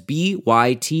Byte.com. That's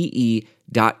BYTE.com.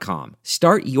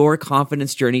 Start your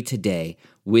confidence journey today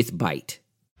with Byte.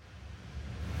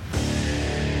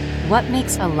 What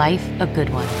makes a life a good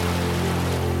one?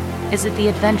 Is it the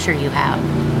adventure you have?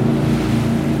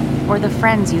 Or the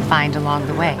friends you find along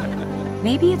the way?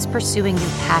 Maybe it's pursuing your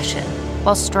passion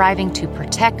while striving to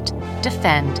protect,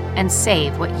 defend, and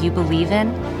save what you believe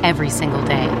in every single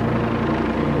day.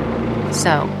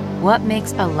 So, what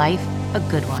makes a life a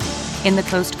good one? In the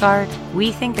Coast Guard,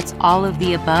 we think it's all of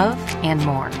the above and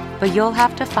more, but you'll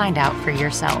have to find out for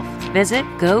yourself. Visit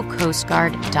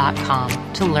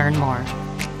gocoastguard.com to learn more.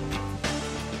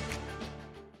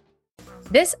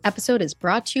 This episode is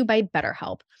brought to you by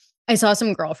BetterHelp. I saw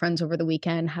some girlfriends over the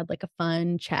weekend, had like a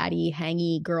fun, chatty,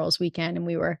 hangy girls weekend, and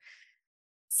we were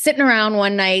sitting around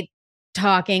one night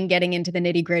talking, getting into the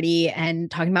nitty gritty and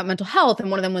talking about mental health.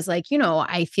 And one of them was like,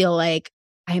 I feel like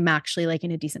I'm actually like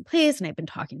in a decent place. And I've been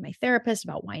talking to my therapist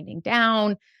about winding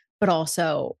down, but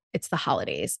also it's the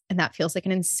holidays. And that feels like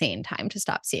an insane time to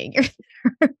stop seeing your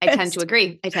therapist. I tend to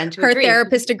agree. Her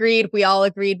therapist agreed. We all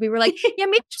agreed. We were like, yeah,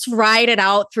 maybe just ride it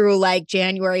out through like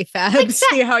January, Feb,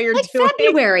 see how you're doing.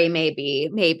 February, maybe.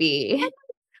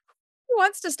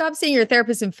 Wants to stop seeing your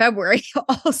therapist in February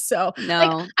also. No.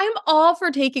 Like, I'm all for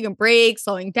taking a break,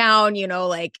 slowing down,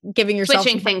 like giving yourself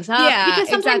switching things up. Yeah, because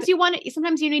sometimes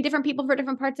sometimes you need different people for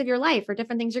different parts of your life or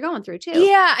different things you're going through too.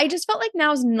 Yeah. I just felt like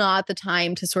now's not the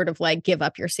time to sort of like give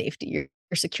up your safety, your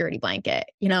security blanket,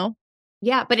 Yeah,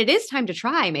 but it is time to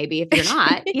try maybe if you're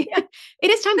not. It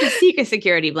is time to seek a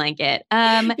security blanket.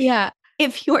 Yeah.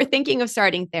 If you're thinking of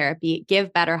starting therapy,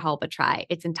 give BetterHelp a try.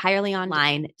 It's entirely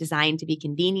online, designed to be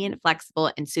convenient,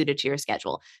 flexible, and suited to your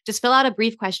schedule. Just fill out a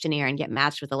brief questionnaire and get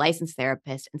matched with a licensed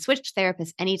therapist and switch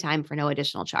therapists anytime for no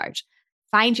additional charge.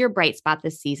 Find your bright spot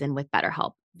this season with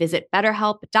BetterHelp. Visit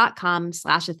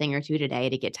BetterHelp.com/a-thing-or-two today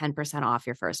to get 10% off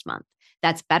your first month.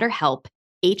 That's BetterHelp,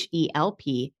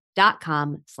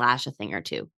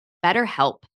 HELP.com/a-thing-or-two.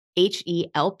 BetterHelp,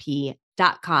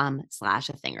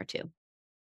 HELP.com/a-thing-or-two.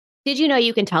 Did you know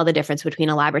you can tell the difference between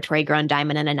a laboratory-grown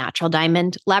diamond and a natural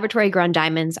diamond? Laboratory-grown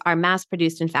diamonds are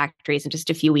mass-produced in factories in just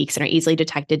a few weeks and are easily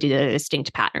detected due to their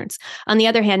distinct patterns. On the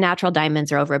other hand, natural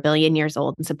diamonds are over 1 billion years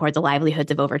old and support the livelihoods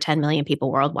of over 10 million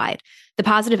people worldwide. The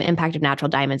positive impact of natural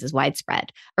diamonds is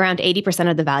widespread. Around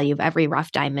 80% of the value of every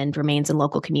rough diamond remains in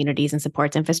local communities and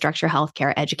supports infrastructure,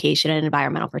 healthcare, education, and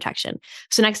environmental protection.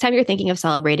 So next time you're thinking of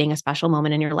celebrating a special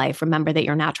moment in your life, remember that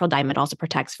your natural diamond also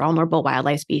protects vulnerable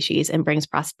wildlife species and brings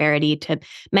prosperity to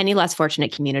many less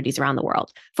fortunate communities around the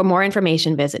world. For more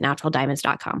information, visit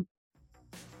naturaldiamonds.com.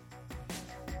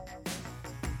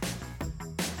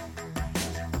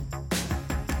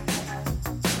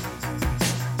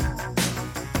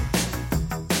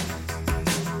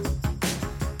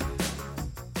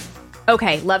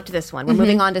 Okay, loved this one. We're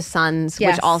moving on to sons,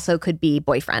 which also could be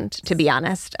boyfriend, to be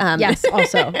honest. Yes,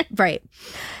 also. Right.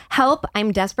 Help,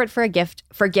 I'm desperate for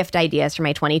gift ideas for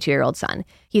my 22-year-old son.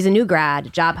 He's a new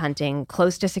grad, job hunting,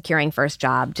 close to securing first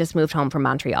job, just moved home from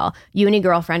Montreal. Uni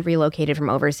girlfriend relocated from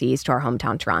overseas to our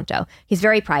hometown, Toronto. He's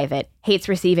very private, hates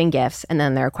receiving gifts, and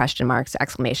then there are question marks,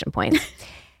 exclamation points.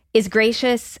 Is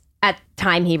gracious at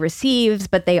time he receives,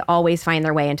 but they always find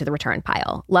their way into the return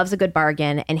pile. Loves a good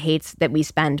bargain and hates that we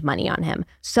spend money on him.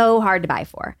 So hard to buy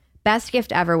for. Best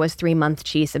gift ever was 3-month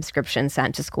cheese subscription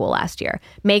sent to school last year.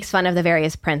 Makes fun of the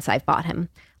various prints I've bought him.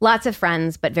 Lots of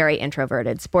friends, but very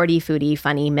introverted. Sporty, foodie,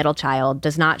 funny, middle child.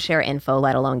 Does not share info,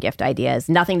 let alone gift ideas.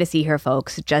 Nothing to see here,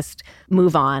 folks. Just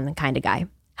move on kind of guy.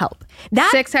 Help.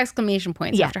 6 exclamation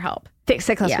points after help. 6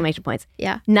 exclamation points.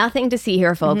 Yeah. Nothing to see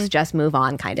here, folks. Just move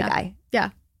on kind of guy.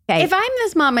 Yeah. Okay. If I'm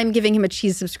this mom, I'm giving him a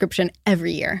cheese subscription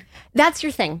every year. That's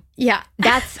your thing. Yeah.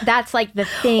 That's like the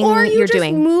thing or you're just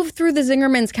doing. Move through the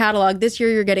Zingerman's catalog. This year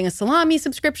you're getting a salami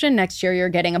subscription. Next year you're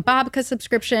getting a babka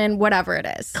subscription, whatever it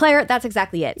is. Claire, that's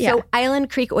exactly it. Yeah. So Island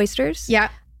Creek Oysters. Yeah.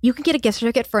 You can get a gift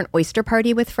certificate for an oyster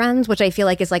party with friends, which I feel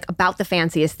like is like about the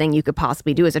fanciest thing you could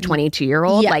possibly do as a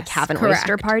 22-year-old, Yes, like have an correct.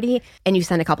 oyster party. And you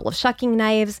send a couple of shucking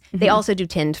knives. They also do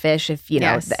tinned fish if, you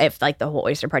know, if like the whole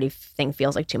oyster party thing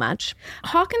feels like too much.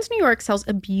 Hawkins, New York sells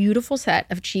a beautiful set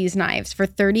of cheese knives for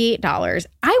 $38.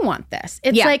 I want this.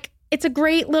 It's like, it's a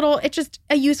great little, it's just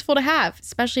a useful to have,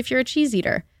 especially if you're a cheese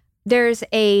eater. There's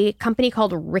a company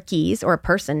called Ricky's, or a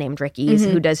person named Ricky's,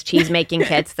 who does cheese making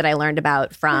kits that I learned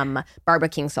about from Barbara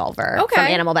Kingsolver from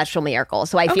Animal Vegetable Miracle.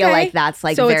 So I feel like that's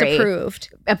like so very it's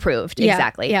approved. Approved. Yeah,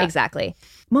 Exactly. yeah. Exactly.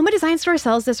 MoMA Design Store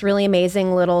sells this really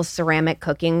amazing little ceramic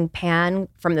cooking pan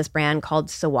from this brand called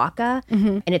Sawaka,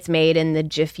 and it's made in the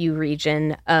Gifu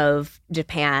region of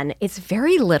Japan. It's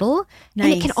very little,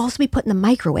 and it can also be put in the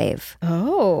microwave.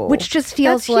 Oh. Which just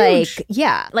feels That's like,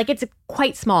 huge. like it's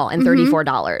quite small and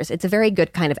 $34. It's a very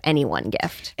good kind of anyone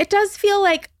gift. It does feel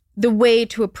like the way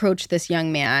to approach this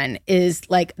young man is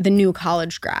like the new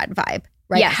college grad vibe,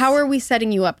 right? Yes. How are we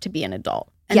setting you up to be an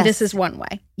adult? And this is one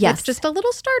way. Yes. It's just a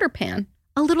little starter pan.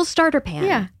 A little starter pan.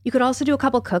 Yeah. You could also do a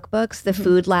couple cookbooks. The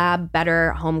Food Lab,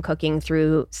 Better Home Cooking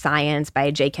Through Science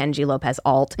by J. Kenji Lopez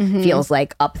Alt feels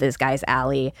like up this guy's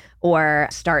alley. Or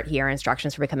Start Here,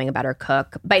 Instructions for Becoming a Better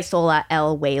Cook by Sola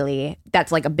L. Whaley.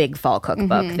 That's like a big fall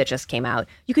cookbook that just came out.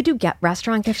 You could do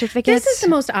restaurant gift certificates. This is the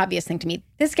most obvious thing to me.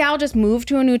 This gal just moved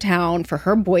to a new town for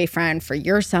her boyfriend, for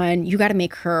your son. You got to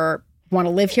make her want to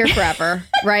live here forever,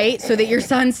 right? So that your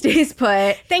son stays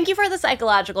put. Thank you for the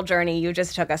psychological journey you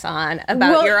just took us on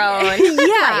about your own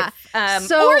life.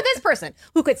 Or this person,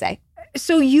 who could say?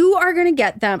 So you are going to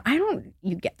get them,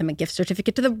 you get them a gift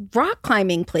certificate to the rock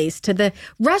climbing place, to the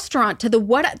restaurant, to the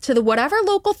whatever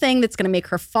local thing that's going to make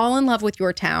her fall in love with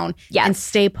your town and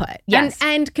stay put. Yes.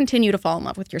 And continue to fall in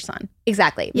love with your son.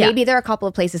 Exactly. Yeah. Maybe there are a couple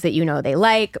of places that you know they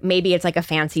like. Maybe it's like a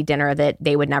fancy dinner that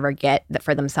they would never get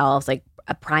for themselves, like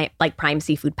a Prime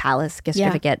Seafood Palace gift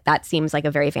certificate. That seems like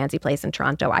a very fancy place in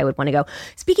Toronto. I would want to go.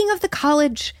 Speaking of the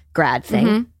college grad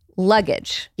thing,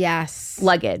 luggage. Yes.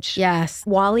 Luggage. Yes.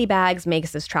 Wally Bags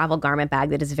makes this travel garment bag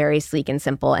that is very sleek and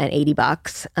simple and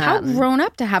 $80. How grown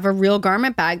up to have a real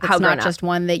garment bag that's not grown just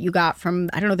one that you got from,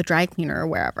 I don't know, the dry cleaner or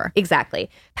wherever. Exactly.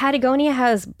 Patagonia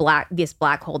has this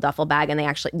black hole duffel bag, and they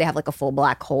have like a full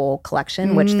black hole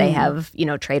collection, which they have,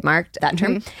 trademarked that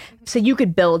term. So you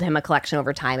could build him a collection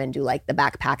over time and do like the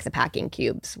backpack, the packing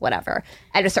cubes, whatever.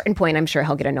 At a certain point, I'm sure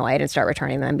he'll get annoyed and start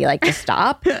returning them and be like, just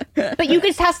stop. But you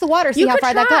could test the water, see how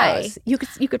far that goes.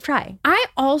 You could try. I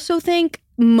also think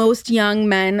most young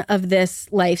men of this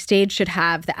life stage should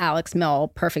have the Alex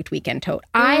Mill Perfect Weekend tote.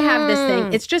 I have this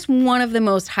thing. It's just one of the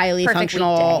most highly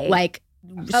functional, weekday. like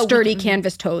sturdy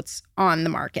canvas totes on the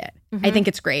market. I think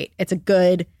it's great. It's a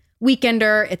good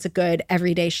weekender. It's a good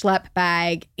everyday schlep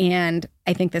bag. And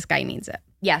I think this guy needs it.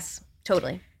 Yes,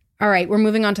 totally. All right. We're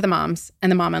moving on to the moms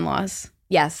and the mom-in-laws.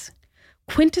 Yes.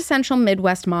 quintessential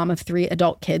Midwest mom of 3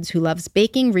 adult kids who loves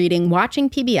baking, reading, watching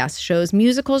PBS shows,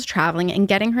 musicals, traveling, and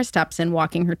getting her steps in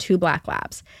walking her 2 black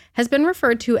labs, has been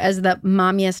referred to as the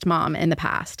mommiest mom in the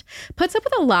past. Puts up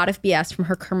with a lot of BS from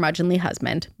her curmudgeonly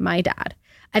husband, my dad.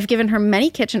 I've given her many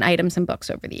kitchen items and books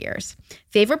over the years.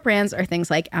 Favorite brands are things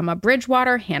like Emma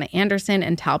Bridgewater, Hannah Anderson,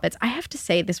 and Talbot's. I have to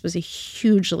say this was a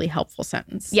hugely helpful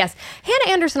sentence. Yes.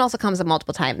 Hannah Anderson also comes up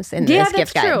multiple times in this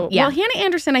gift guide. True. Yeah, well, Hannah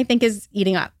Anderson, I think, is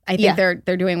eating up. I think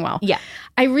they're doing well. Yeah.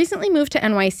 I recently moved to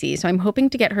NYC, so I'm hoping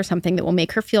to get her something that will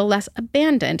make her feel less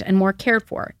abandoned and more cared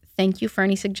for. Thank you for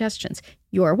any suggestions.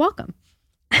 You're welcome.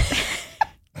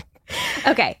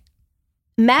 Okay.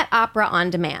 Met Opera on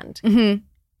Demand. Mm-hmm.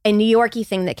 A New Yorkie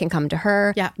thing that can come to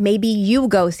her. Yeah. Maybe you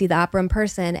go see the opera in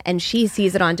person and she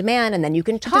sees it on demand and then you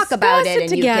can talk about it and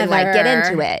together. You can get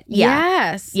into it.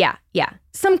 Yeah. Yes. Yeah.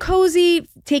 Some cozy,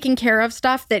 taking care of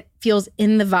stuff that feels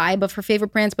in the vibe of her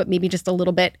favorite brands, but maybe just a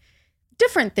little bit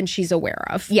different than she's aware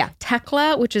of. Yeah.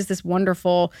 Tekla, which is this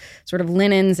wonderful sort of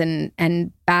linens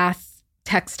and bath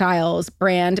textiles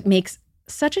brand, makes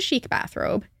such a chic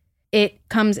bathrobe. It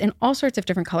comes in all sorts of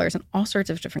different colors and all sorts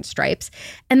of different stripes.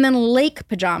 And then Lake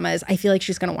pajamas, I feel like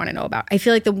she's going to want to know about. I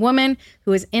feel like the woman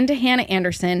who is into Hannah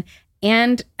Anderson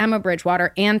and Emma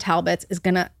Bridgewater and Talbot's is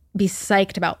going to be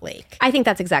psyched about Lake. I think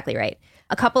that's exactly right.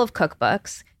 A couple of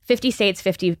cookbooks, 50 States,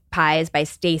 50 Pies by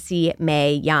Stacey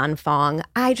May Yan Fong.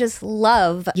 I just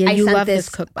love. Yeah, you love this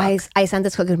cookbook. I sent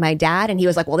this cookbook to my dad and he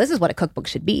was like, well, this is what a cookbook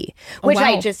should be. Which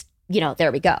I just,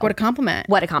 there we go. What a compliment.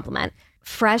 What a compliment.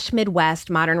 Fresh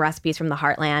Midwest Modern Recipes from the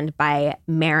Heartland by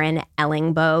Marin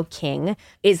Ellingbo King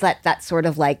is that sort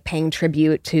of like paying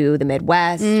tribute to the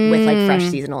Midwest with like fresh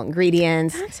seasonal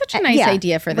ingredients. That's such a nice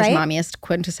idea for this mommiest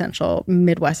quintessential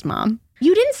Midwest mom.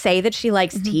 You didn't say that she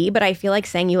likes tea, but I feel like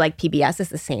saying you like PBS is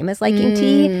the same as liking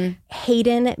tea.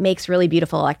 Hayden makes really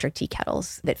beautiful electric tea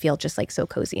kettles that feel just like so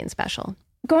cozy and special.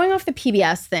 Going off the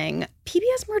PBS thing,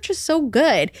 PBS merch is so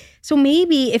good. So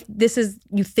maybe if this is,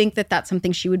 you think that that's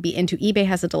something she would be into, eBay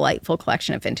has a delightful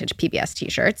collection of vintage PBS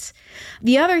t-shirts.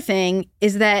 The other thing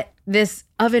is that this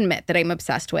oven mitt that I'm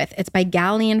obsessed with, it's by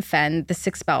Galleon Fenn, the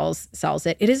Six Bells sells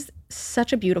it. It is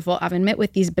such a beautiful oven mitt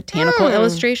with these botanical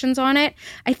illustrations on it.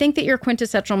 I think that your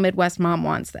quintessential Midwest mom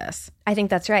wants this. I think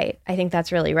that's right. I think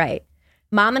that's really right.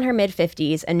 Mom in her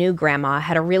mid-50s, a new grandma,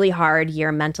 had a really hard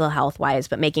year mental health-wise,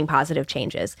 but making positive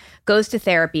changes. Goes to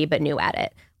therapy, but new at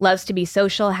it. Loves to be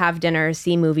social, have dinners,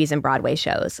 see movies and Broadway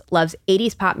shows. Loves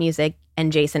 80s pop music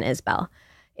and Jason Isbell.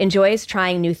 Enjoys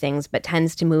trying new things, but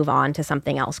tends to move on to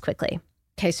something else quickly.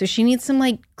 Okay, so she needs some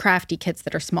like crafty kits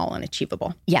that are small and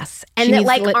achievable. Yes. And that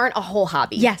like aren't a whole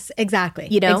hobby. Yes,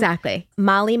 exactly. Exactly.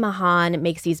 Molly Mahan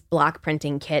makes these block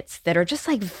printing kits that are just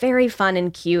like very fun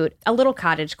and cute. A little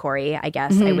cottagecore, I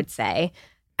guess I would say.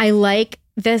 I like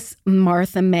this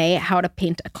Martha May How to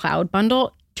Paint a Cloud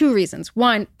bundle. 2 reasons.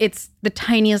 One, it's the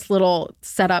tiniest little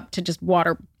setup to just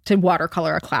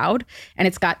watercolor a cloud. And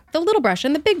it's got the little brush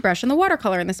and the big brush and the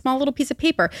watercolor and the small little piece of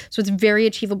paper. So it's very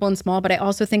achievable and small. But I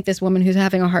also think this woman who's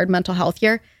having a hard mental health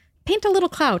year, paint a little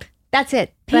cloud. That's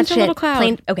it. Paint a little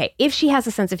cloud. Okay, if she has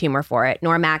a sense of humor for it,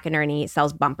 Nora McInerney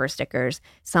sells bumper stickers.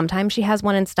 Sometimes she has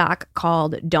one in stock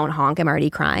called Don't Honk, I'm Already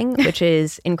Crying, which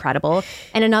is incredible.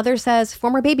 And another says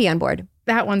Former Baby on Board.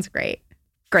 That one's great.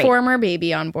 Great. Former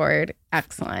Baby on Board.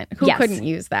 Excellent. Who couldn't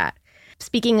use that?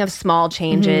 Speaking of small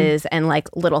changes and like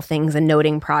little things and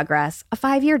noting progress, a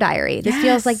 5-year diary. This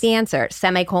feels like the answer.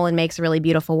 Semicolon makes a really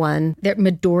beautiful one.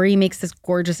 Midori makes this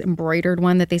gorgeous embroidered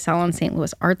one that they sell on St.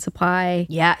 Louis Art Supply.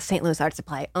 Yeah, St. Louis Art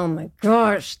Supply. Oh my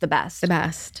gosh, the best. The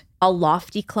best. A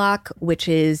lofty clock, which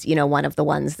is, one of the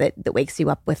ones that wakes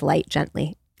you up with light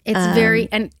gently. It's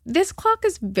and this clock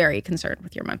is very concerned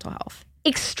with your mental health.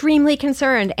 Extremely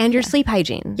concerned, and your sleep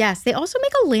hygiene. Yes, they also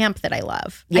make a lamp that I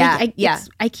love. Yeah,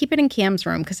 I keep it in Cam's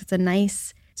room because it's a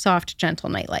nice, soft, gentle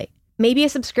nightlight. Maybe a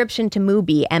subscription to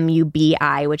Mubi,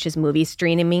 MUBI, which is movie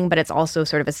streaming, but it's also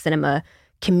sort of a cinema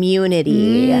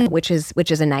community, which is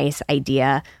a nice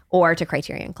idea, or to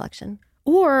Criterion Collection.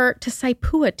 Or to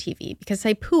Saipua TV, because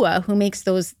Saipua, who makes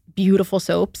those beautiful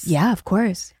soaps. Yeah, of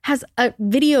course. Has a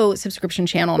video subscription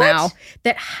channel now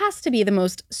that has to be the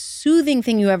most soothing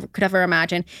thing you could ever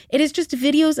imagine. It is just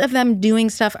videos of them doing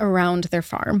stuff around their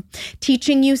farm,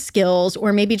 teaching you skills,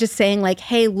 or maybe just saying like,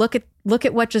 hey, look at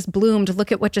what just bloomed,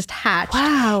 look at what just hatched.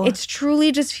 Wow. It's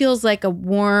truly just feels like a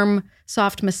warm,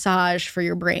 soft massage for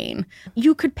your brain.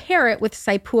 You could pair it with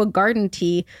Saipua garden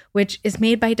tea, which is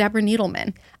made by Deborah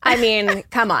Needleman. I mean,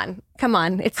 come on.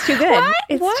 It's too good.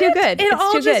 It's too good. It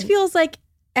all just feels like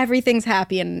everything's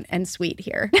happy and sweet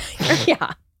here.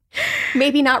 Yeah.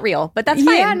 Maybe not real, but that's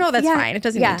fine. Yeah, no, that's fine. It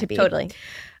doesn't need to be. Totally.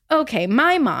 Okay,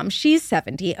 my mom, she's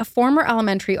 70, a former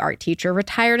elementary art teacher,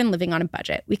 retired and living on a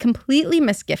budget. We completely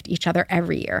misgift each other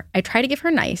every year. I try to give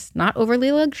her nice, not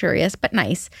overly luxurious, but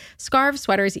nice, scarves,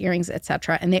 sweaters, earrings,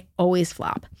 etc., and they always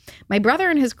flop. My brother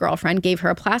and his girlfriend gave her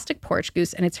a plastic porch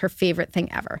goose, and it's her favorite thing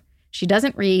ever. She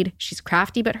doesn't read, she's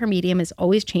crafty, but her medium is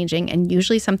always changing, and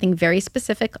usually something very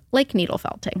specific like needle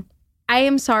felting. I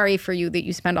am sorry for you that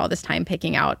you spend all this time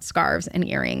picking out scarves and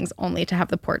earrings only to have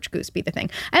the porch goose be the thing.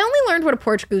 I only learned what a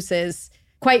porch goose is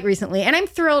quite recently, and I'm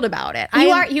thrilled about it.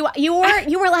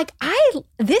 You were like,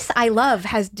 I love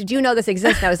has. Did you know this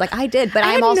exists? And I was like, I did, but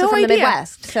I'm also from the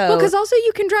Midwest. So well, because also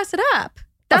you can dress it up.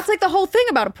 That's like the whole thing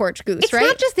about a porch goose, it's right?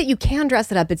 It's not just that you can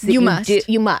dress it up. It's that you must.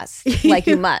 You must. Like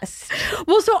you must.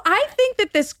 Well, so I think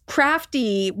that this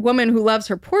crafty woman who loves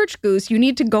her porch goose, you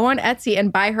need to go on Etsy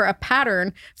and buy her a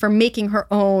pattern for making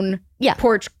her own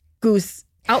porch goose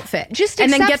outfit. Just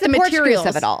and then get the materials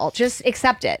of it all. Just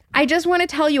accept it. I just want to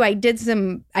tell you, I did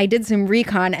some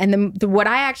recon, and the what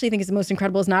I actually think is the most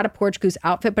incredible is not a porch goose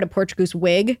outfit, but a porch goose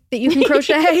wig that you can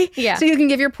crochet. Yeah. So you can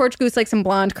give your porch goose like some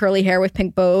blonde curly hair with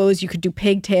pink bows. You could do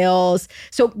pigtails.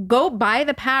 So go buy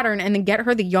the pattern and then get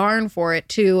her the yarn for it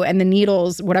too, and the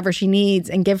needles, whatever she needs,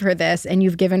 and give her this. And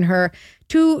you've given her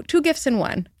two gifts in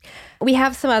one. We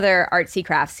have some other artsy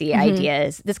craftsy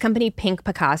ideas. This company, Pink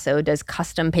Picasso, does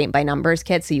custom paint by numbers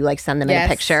kits. So you like send them in a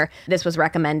picture. This was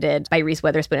recommended by Reese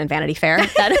Witherspoon and Vanity Fair.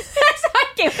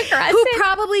 Who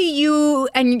probably you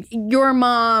and your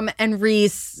mom and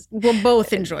Reese will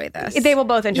both enjoy this. They will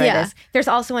both enjoy this. There's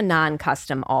also a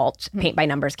non-custom alt paint by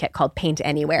numbers kit called Paint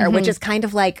Anywhere, which is kind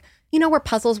of like, where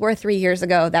puzzles were 3 years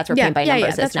ago. That's where paint by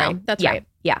numbers is now. Right. That's right.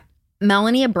 Yeah.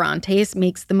 Melanie Abrantes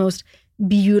makes the most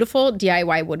beautiful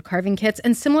DIY wood carving kits.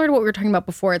 And similar to what we were talking about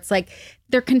before, it's like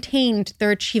they're contained,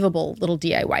 they're achievable little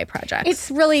DIY projects.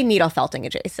 It's really needle felting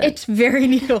adjacent. It's very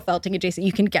needle felting adjacent.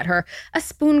 You can get her a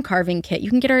spoon carving kit. You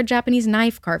can get her a Japanese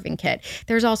knife carving kit.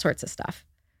 There's all sorts of stuff.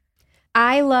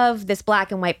 I love this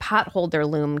black and white pot holder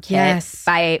loom kit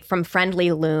from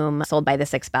Friendly Loom, sold by the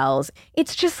Six Bells.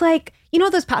 It's just like,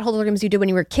 those pot holder looms you did when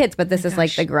you were kids, but this is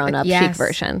like the grown-up chic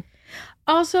version.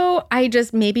 Also,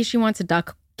 maybe she wants a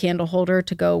duck candle holder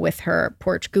to go with her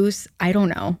porch goose. I don't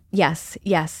know. Yes.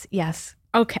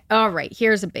 Okay. All right.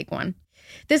 Here's a big one.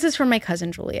 This is from my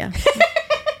cousin Julia,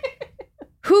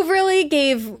 who really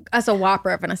gave us a whopper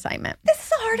of an assignment. This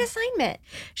is a hard assignment.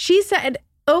 She said,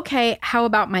 okay, how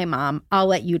about my mom? I'll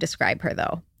let you describe her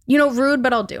though. Rude,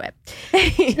 but I'll do it.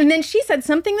 And then she said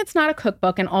something that's not a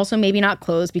cookbook and also maybe not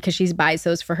clothes because she buys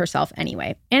those for herself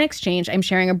anyway. In exchange, I'm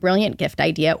sharing a brilliant gift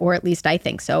idea, or at least I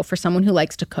think so, for someone who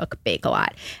likes to bake a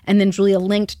lot. And then Julia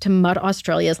linked to Mud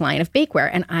Australia's line of bakeware.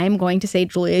 And I'm going to say,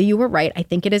 Julia, you were right. I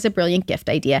think it is a brilliant gift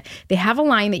idea. They have a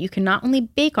line that you can not only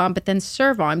bake on, but then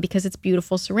serve on because it's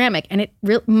beautiful ceramic. And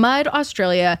Mud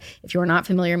Australia, if you're not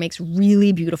familiar, makes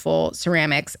really beautiful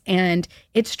ceramics. And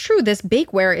it's true, this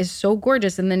bakeware is so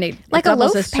gorgeous. And then like a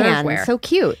loaf pan, so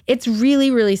cute. It's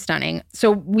really, really stunning.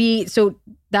 So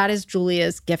that is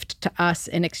Julia's gift to us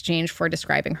in exchange for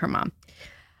describing her mom.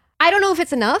 I don't know if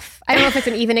it's enough. I don't know if it's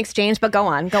an even exchange, but go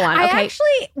on. Okay.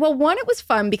 It was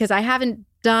fun because I haven't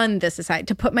done this aside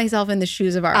to put myself in the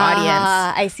shoes of our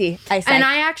audience. I see. And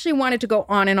I actually wanted to go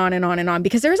on and on and on and on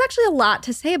because there's actually a lot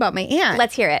to say about my aunt.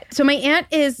 Let's hear it. So my aunt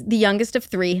is the youngest of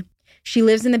 3. She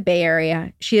lives in the Bay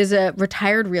Area. She is a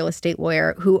retired real estate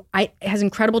lawyer who has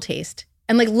incredible taste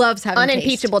and loves having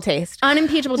unimpeachable taste.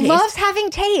 Unimpeachable taste. Loves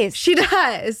having taste. She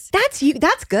does.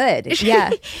 That's good. Yeah.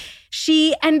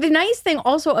 And the nice thing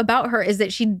also about her is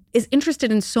that she is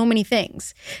interested in so many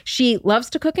things. She loves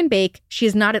to cook and bake. She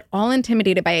is not at all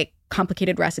intimidated by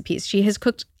complicated recipes. She has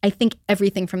cooked, I think,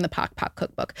 everything from the Pok Pok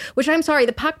cookbook, which I'm sorry,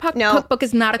 the Pok Pok cookbook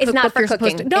is not a cookbook not for you're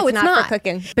cooking. Supposed to. No, it's not for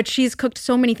cooking. But she's cooked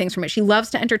so many things from it. She loves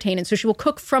to entertain, and so she will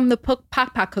cook from the Pok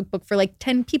Pok cookbook for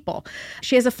 10 people.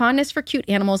 She has a fondness for cute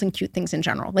animals and cute things in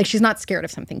general. She's not scared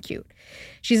of something cute.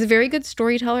 She's a very good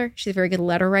storyteller. She's a very good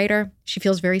letter writer. She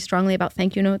feels very strongly about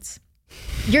thank you notes.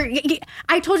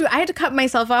 I told you I had to cut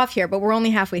myself off here, but we're only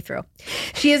halfway through.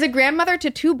 She is a grandmother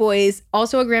to 2 boys,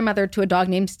 also a grandmother to a dog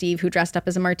named Steve who dressed up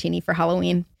as a martini for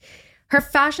Halloween. Her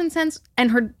fashion sense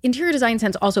and her interior design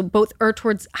sense also both are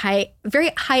towards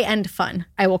very high-end fun,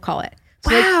 I will call it.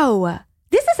 So wow.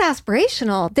 This is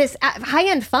aspirational. This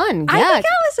high-end fun. Yeah. I think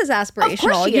Alice is aspirational. Of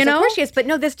course she is. But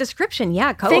no, this description,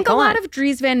 Think a lot of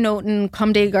Dries Van Noten,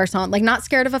 Comme des Garçons. Not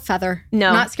scared of a feather.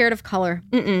 No. Not scared of color.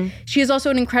 Mm-mm. She is also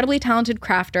an incredibly talented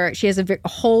crafter. She has a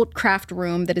whole craft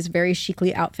room that is very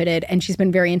chicly outfitted. And she's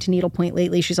been very into needlepoint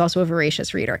lately. She's also a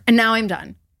voracious reader. And now I'm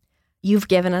done. You've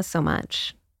given us so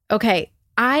much. Okay.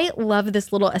 I love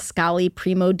this little Ascali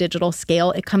Primo digital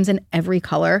scale. It comes in every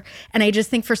color. And I just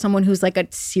think for someone who's like a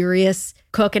serious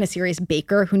cook and a serious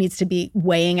baker who needs to be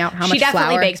weighing out how much flour. She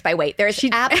definitely bakes by weight. There's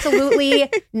absolutely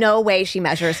no way she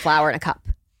measures flour in a cup.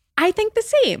 I think the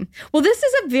same. Well, this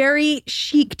is a very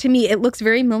chic to me. It looks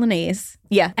very Milanese.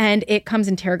 Yeah. And it comes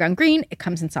in tarragon green. It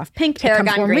comes in soft pink.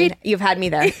 Tarragon green. You've had me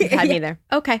there. You've had me there.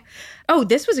 Okay. Oh,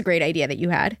 this was a great idea that you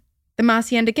had. The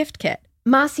Macienda gift kit.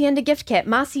 Macienda gift kit.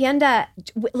 Macienda,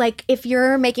 like if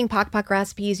you're making pak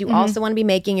recipes, you also want to be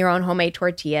making your own homemade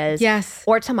tortillas. Yes.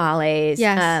 Or tamales.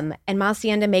 Yes. And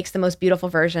Macienda makes the most beautiful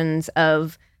versions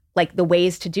of like the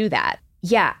ways to do that.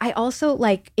 Yeah. I also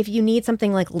like if you need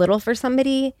something like little for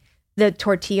somebody, the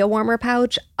tortilla warmer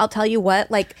pouch, I'll tell you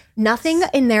what, like nothing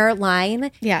in their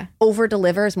line over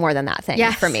delivers more than that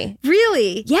thing for me.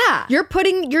 Really? Yeah.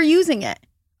 You're using it.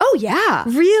 Oh, yeah.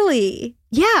 Really?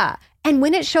 Yeah. And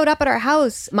when it showed up at our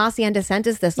house, Macienda sent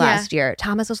us this last year.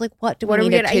 Thomas was like, what do we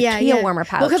need a tortilla warmer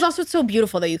pouch? Well, because also it's so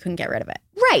beautiful that you couldn't get rid of it.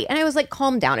 Right. And I was like,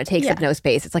 calm down. It takes up no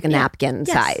space. It's like a napkin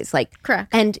size. Like, correct.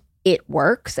 And it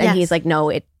works. And he's like,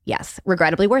 no,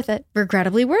 regrettably worth it.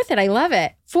 Regrettably worth it. I love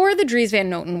it. For the Dries Van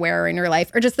Noten wearer in your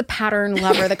life, or just the pattern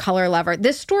lover, the color lover,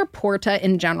 this store, Porta,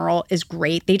 in general, is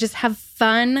great. They just have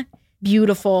fun,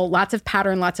 beautiful, lots of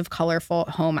pattern, lots of colorful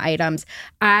home items.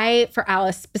 I, for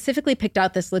Alice, specifically picked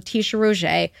out this Letitia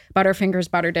Roget Butterfingers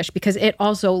butter dish because it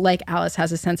also, like Alice,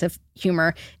 has a sense of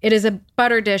humor. It is a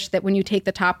butter dish that when you take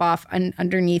the top off and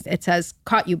underneath, it says,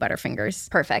 caught you Butterfingers.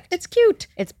 Perfect. It's cute.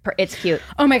 It's cute.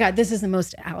 Oh my God, this is the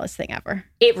most Alice thing ever.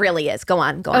 It really is. Go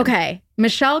on. Okay.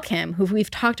 Michelle Kim, who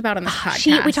we've talked about on this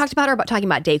podcast. We talked about her talking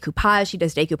about decoupage. She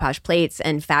does decoupage plates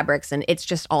and fabrics, and it's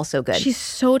just all so good. She's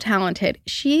so talented.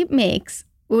 She makes,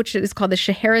 which is called the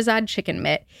Scheherazade chicken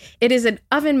mitt. It is an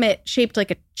oven mitt shaped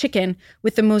like a chicken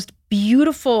with the most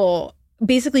beautiful,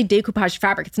 basically decoupage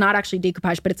fabric. It's not actually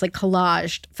decoupage, but it's like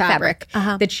collaged fabric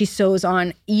that she sews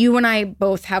on. You and I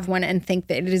both have one and think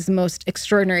that it is the most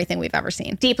extraordinary thing we've ever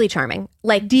seen. Deeply charming.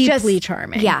 Like deeply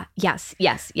charming. Yeah.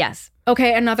 Yes.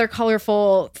 Okay, another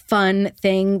colorful, fun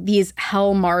thing. These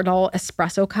Hell Mardal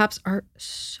espresso cups are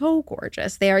so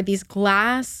gorgeous. They are these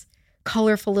glass,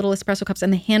 colorful little espresso cups,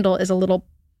 and the handle is a little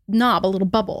knob, a little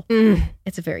bubble.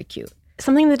 It's very cute.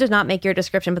 Something that does not make your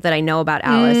description, but that I know about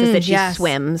Alice is that she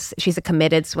swims. She's a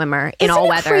committed swimmer in all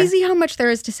weather. Isn't it crazy how much there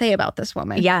is to say about this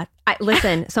woman? Yeah.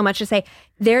 Listen, so much to say.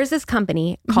 There's this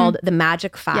company called the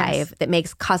Magic 5 that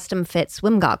makes custom fit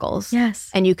swim goggles. Yes.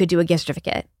 And you could do a gift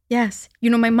certificate. Yes. You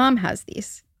know, my mom has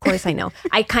these. Of course I know.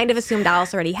 I kind of assumed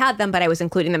Alice already had them, but I was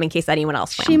including them in case anyone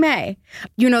else swam. She may.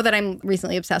 You know that I'm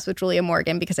recently obsessed with Julia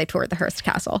Morgan because I toured the Hearst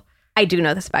Castle. I do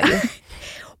know this about you.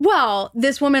 Well,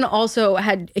 this woman also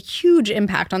had a huge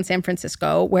impact on San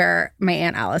Francisco, where my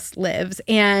Aunt Alice lives.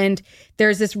 And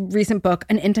there's this recent book,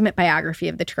 an intimate biography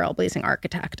of the trailblazing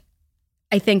architect.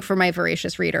 I think for my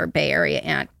voracious reader, Bay Area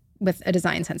aunt with a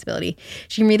design sensibility,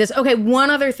 she can read this. Okay, one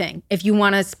other thing, if you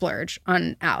want to splurge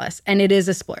on Alice, and it is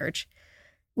a splurge.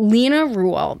 Lena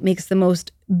Ruhl makes the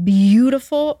most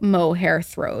beautiful mohair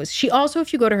throws. She also,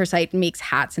 if you go to her site, makes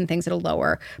hats and things at a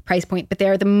lower price point, but they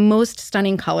are the most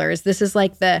stunning colors. This is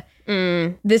like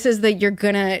you're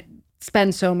gonna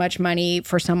spend so much money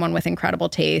for someone with incredible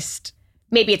taste.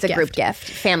 Maybe it's a group gift,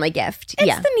 family gift.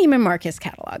 It's the Neiman Marcus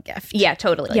catalog gift. Yeah,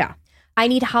 totally. Yeah. I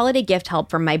need holiday gift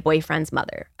help from my boyfriend's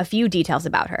mother. A few details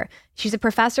about her. She's a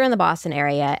professor in the Boston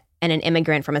area and an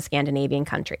immigrant from a Scandinavian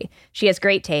country. She has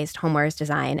great taste, homewares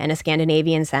design, and a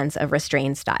Scandinavian sense of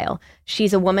restrained style.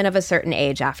 She's a woman of a certain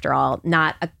age, after all,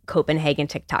 not a Copenhagen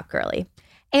TikTok girly.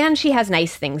 And she has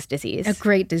nice things disease. A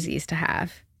great disease to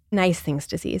have. Nice things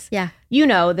disease. Yeah. You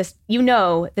know the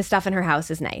stuff in her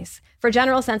house is nice. For a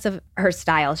general sense of her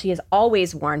style, she has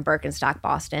always worn Birkenstock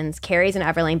Bostons, carries an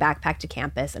Everlane backpack to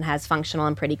campus, and has functional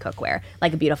and pretty cookware,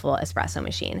 like a beautiful espresso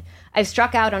machine. I've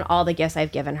struck out on all the gifts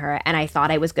I've given her, and I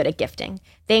thought I was good at gifting.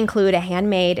 They include a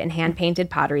handmade and hand-painted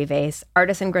pottery vase,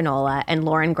 artisan granola, and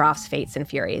Lauren Groff's Fates and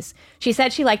Furies. She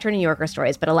said she liked her New Yorker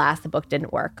stories, but alas, the book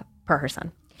didn't work, per her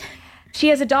son. She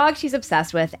has a dog she's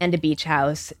obsessed with and a beach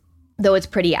house, though it's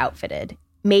pretty outfitted.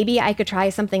 Maybe I could try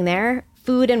something there.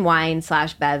 Food and wine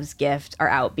 / Bev's gift are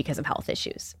out because of health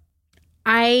issues.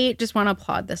 I just want to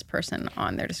applaud this person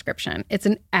on their description. It's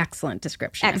an excellent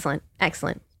description.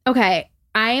 Excellent. Okay,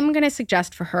 I'm going to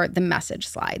suggest for her the message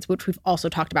slides, which we've also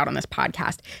talked about on this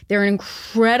podcast. They're an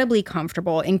incredibly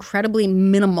comfortable, incredibly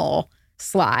minimal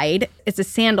slide. It's a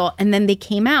sandal, and then they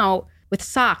came out with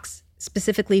socks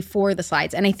specifically for the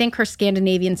slides. And I think her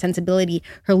Scandinavian sensibility,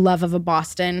 her love of a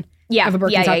Boston, of a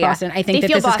Birkenstock Boston, I think that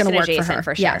this is going to work for her.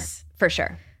 For sure. Yes. For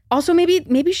sure. Also,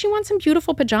 maybe she wants some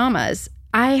beautiful pajamas.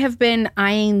 I have been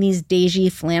eyeing these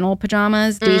Deji flannel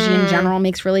pajamas. Deji in general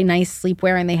makes really nice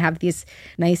sleepwear, and they have these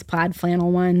nice plaid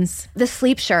flannel ones. The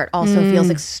sleep shirt also feels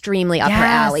extremely up her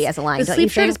alley as a line. The don't sleep you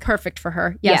shirt think? is perfect for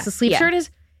her. Yes, the sleep shirt is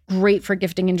great for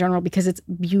gifting in general because it's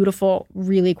beautiful,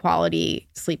 really quality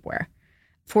sleepwear.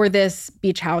 For this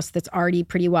beach house that's already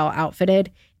pretty well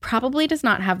outfitted, probably does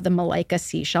not have the Malaika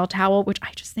seashell towel, which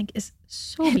I just think is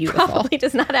so beautiful. Probably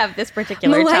does not have this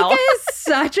particular towel. Malaika is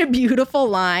such a beautiful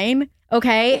line.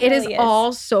 Okay, it is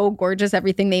all so gorgeous,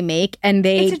 everything they make. And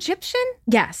it's Egyptian?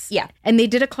 Yes. Yeah. And they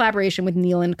did a collaboration with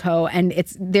Neil & Co. And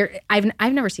it's there.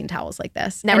 I've never seen towels like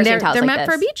this. Never seen towels like this. They're meant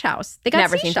for a beach house. They got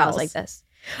Never seashells. seen towels like this.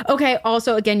 Okay,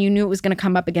 also, again, you knew it was going to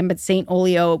come up again, but St.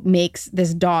 Oleo makes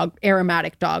this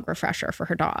aromatic dog refresher for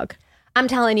her dog. I'm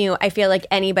telling you, I feel like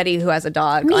anybody who has a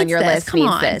dog on your list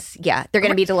needs this. Yeah, they're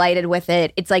going to be delighted with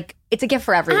it. It's like, it's a gift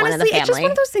for everyone in the family. It's just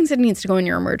one of those things that needs to go in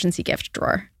your emergency gift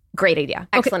drawer. Great idea.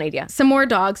 Excellent idea. Some more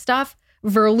dog stuff.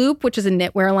 Verloop, which is a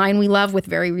knitwear line we love with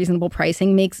very reasonable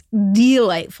pricing, makes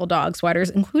delightful dog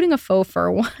sweaters, including a faux fur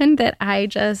one that I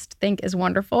just think is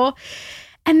wonderful.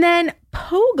 And then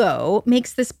Pogo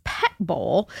makes this pet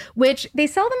bowl, which they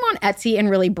sell them on Etsy in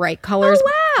really bright colors.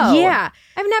 Oh, wow. Yeah.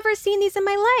 I've never seen these in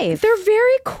my life. They're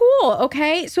very cool,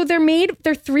 okay? So they're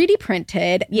 3D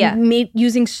printed, made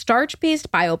using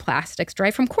starch-based bioplastics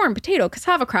derived from corn, potato,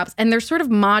 cassava crops, and they're sort of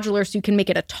modular, so you can make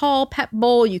it a tall pet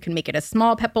bowl, you can make it a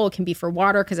small pet bowl, it can be for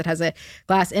water because it has a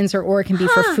glass insert, or it can be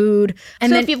for food.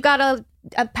 And so then if you've got a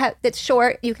pet that's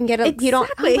short, you can get a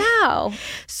exactly. Wow.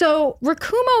 So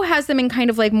Rakumo has them in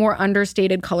kind of like more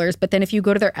understated colors, but then if you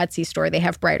go to their Etsy store, they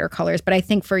have brighter colors. But I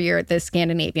think for the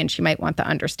Scandinavian, she might want the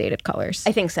understated colors.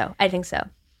 I think so.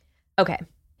 Okay.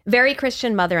 Very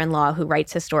Christian mother-in-law who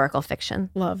writes historical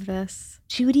fiction. Love this.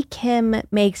 Judy Kim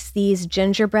makes these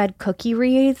gingerbread cookie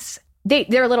wreaths.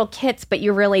 They're little kits, but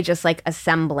you're really just like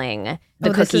assembling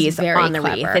the cookies on the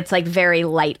clever. wreath. It's like very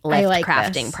light lift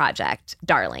crafting this. project.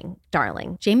 Darling.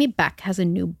 Jamie Beck has a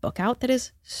new book out that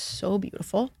is so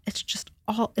beautiful.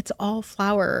 It's all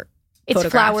flower It's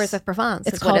photographs. Flowers of Provence.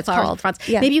 It's called Flowers of Provence.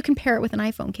 Yeah. Maybe you can pair it with an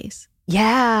iPhone case.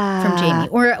 Yeah. From Jamie.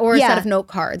 Or a set of note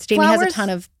cards. Jamie has a ton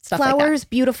of stuff like that. Flowers,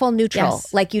 beautiful, neutral.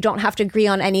 Yes. Like you don't have to agree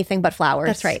on anything but flowers.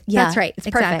 That's right. Yeah. That's right. It's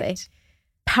exactly. perfect.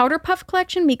 Powder Puff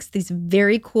Collection makes these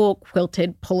very cool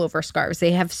quilted pullover scarves.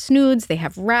 They have snoods, they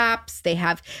have wraps,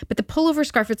 but the pullover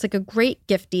scarf, it's like a great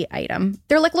gifty item.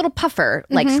 They're like little puffer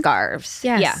scarves.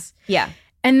 Yes. Yeah.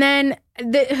 And then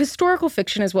the historical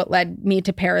fiction is what led me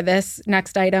to pair this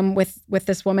next item with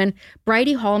this woman.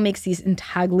 Bridie Hall makes these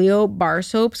intaglio bar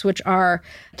soaps, which are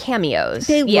cameos.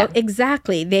 They look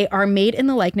exactly. They are made in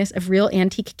the likeness of real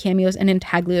antique cameos and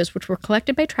intaglios, which were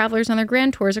collected by travelers on their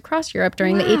grand tours across Europe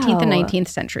during the 18th and 19th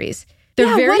centuries.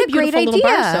 They're very beautiful little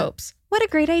bar soaps. What a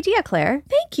great idea, Claire.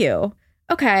 Thank you.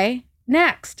 Okay,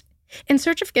 next. In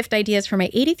search of gift ideas for my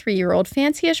 83-year-old,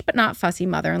 fancy-ish but not fussy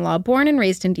mother-in-law, born and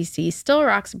raised in D.C., still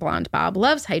rocks blonde bob,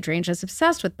 loves hydrangeas,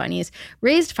 obsessed with bunnies,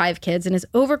 raised 5 kids, and is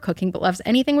overcooking but loves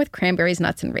anything with cranberries,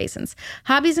 nuts, and raisins.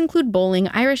 Hobbies include bowling,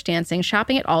 Irish dancing,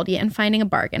 shopping at Aldi, and finding a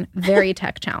bargain. Very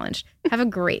tech challenged. Have a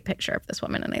great picture of this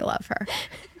woman, and I love her.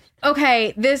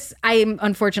 Okay, this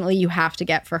unfortunately you have to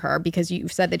get for her because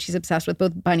you've said that she's obsessed with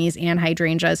both bunnies and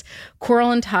hydrangeas. Coral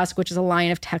and Tusk, which is a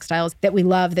line of textiles that we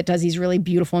love that does these really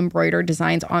beautiful embroidered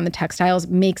designs on the textiles,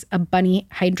 makes a bunny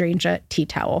hydrangea tea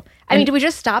towel. I mean, do we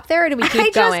just stop there or do we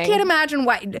keep going? I just can't imagine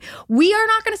why. We are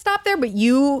not going to stop there, but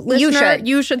you, listener,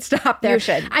 you should stop there. You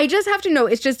should. I just have to know,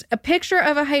 it's just a picture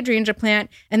of a hydrangea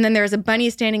plant and then there's a bunny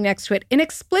standing next to it.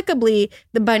 Inexplicably,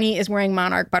 the bunny is wearing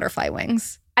monarch butterfly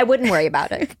wings. I wouldn't worry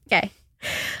about it. Okay.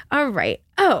 All right.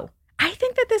 Oh, I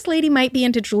think that this lady might be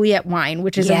into Juliet wine,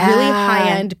 which is a really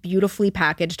high-end, beautifully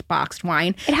packaged boxed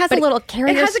wine. It has a little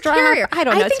carrier. It has strap. a carrier. I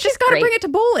don't know. I think she's got to bring it to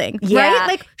bowling, right?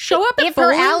 Like show up at if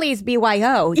bowling. her alley's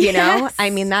BYO, you know? I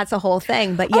mean, that's a whole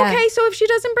thing. But yeah. Okay, so if she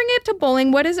doesn't bring it to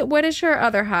bowling, what is it? What is her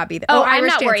other hobby? I'm Irish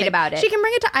not dancing. worried about it. She can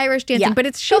bring it to Irish dancing,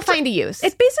 but she'll find a use.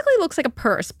 It basically looks like a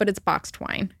purse, but it's boxed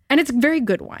wine, and it's very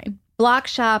good wine. Block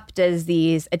Shop does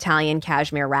these Italian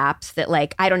cashmere wraps that,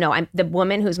 like, I don't know, the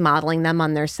woman who's modeling them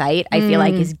on their site, I feel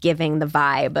like is giving the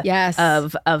vibe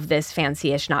of this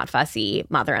fancy-ish, not fussy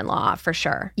mother-in-law for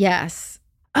sure. Yes.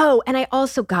 Oh, and I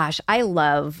also, I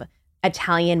love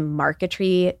Italian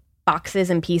marquetry boxes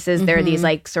and pieces. There are these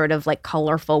like sort of like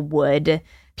colorful wood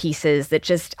pieces that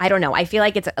just, I don't know, I feel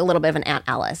like it's a little bit of an Aunt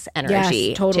Alice energy.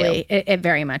 Yes, totally. It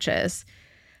very much is.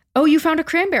 Oh, you found a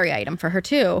cranberry item for her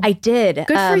too. I did.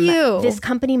 Good for you. This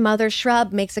company, Mother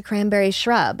Shrub, makes a cranberry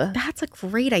shrub. That's a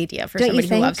great idea for Don't somebody you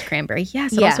who think? loves cranberry.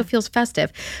 Yes, it also feels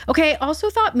festive. Okay, also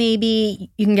thought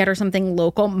maybe you can get her something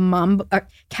local.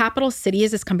 Capital City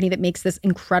is this company that makes this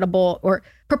incredible, or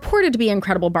purported to be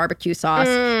incredible, barbecue sauce.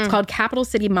 It's called Capital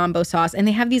City Mambo sauce, and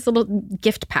they have these little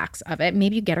gift packs of it.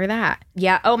 Maybe you get her that.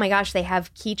 Yeah. Oh my gosh, they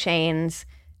have keychains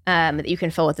that you can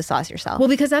fill with the sauce yourself. Well,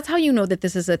 because that's how you know that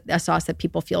this is a sauce that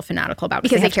people feel fanatical about.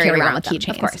 Because they have to carry around with them.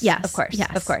 keychains. Of course. Yes. Of course.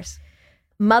 Yes. Of course.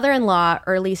 Mother-in-law,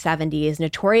 early 70s,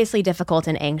 notoriously difficult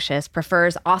and anxious,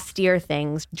 prefers austere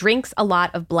things, drinks a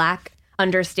lot of black,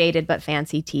 understated but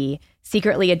fancy tea,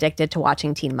 secretly addicted to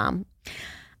watching Teen Mom.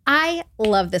 I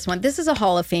love this one. This is a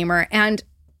Hall of Famer, and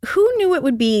who knew it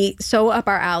would be so up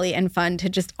our alley and fun to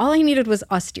just, all I needed was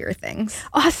austere things.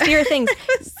 Austere things.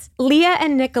 Leah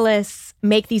and Nicholas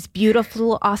make these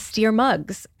beautiful austere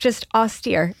mugs. Just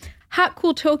austere. Hot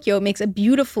Cool Tokyo makes a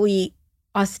beautifully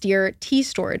austere tea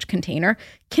storage container.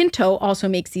 Kinto also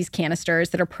makes these canisters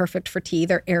that are perfect for tea.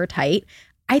 They're airtight.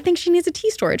 I think she needs a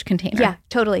tea storage container. Yeah,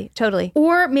 totally.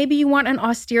 Or maybe you want an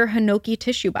austere Hinoki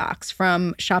tissue box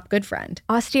from Shop Good Friend.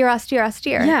 Austere.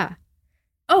 Yeah.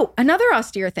 Oh, another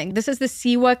austere thing. This is the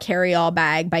Siwa carry-all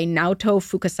bag by Naoto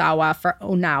Fukasawa for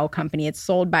Onao Company. It's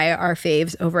sold by our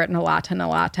faves over at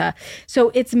Nalata.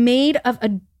 So it's made of a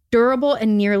durable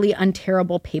and nearly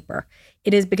unterrible paper.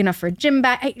 It is big enough for a gym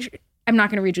bag. I'm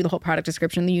not going to read you the whole product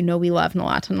description. You know we love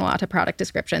Nalata product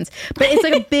descriptions. But it's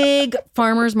like a big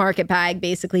farmer's market bag,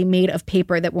 basically made of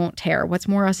paper that won't tear. What's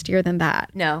more austere than that?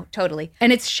 No, totally.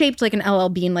 And it's shaped like an LL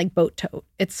Bean, like boat tote.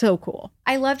 It's so cool.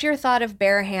 I loved your thought of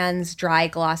Bare Hands Dry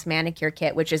Gloss Manicure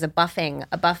Kit, which is a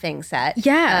buffing set.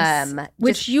 Yes,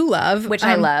 which you love. Which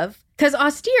I love. Because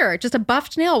austere, just a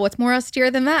buffed nail. What's more austere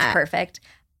than that? Perfect.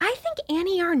 I think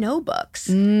Annie Arnaud books.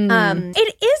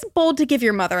 It is bold to give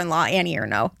your mother-in-law Annie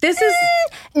Arnaud. This is...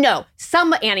 No,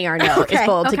 some Annie Arnaud is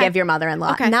bold to give your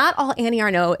mother-in-law. Okay. Not all Annie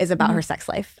Arnaud is about her sex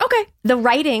life. Okay. The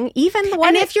writing, even the one...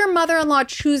 And if your mother-in-law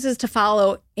chooses to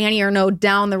follow Annie Arnaud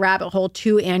down the rabbit hole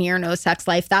to Annie Arnaud's sex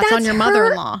life, that's on your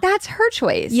mother-in-law. That's her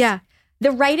choice. Yeah.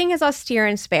 The writing is austere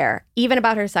and spare, even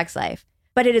about her sex life.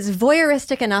 But it is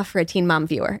voyeuristic enough for a Teen Mom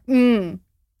viewer.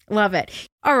 Love it.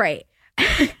 All right.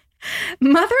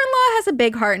 Mother-in-law has a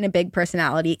big heart and a big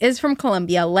personality, is from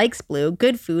Colombia, likes blue,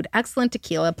 good food, excellent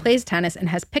tequila, plays tennis, and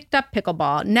has picked up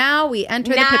pickleball. Now we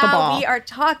enter the pickleball. Now we are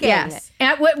talking. Yes.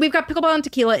 And we've got pickleball and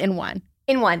tequila in one.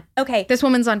 Okay. This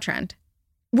woman's on trend.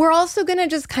 We're also going to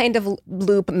just kind of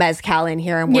loop mezcal in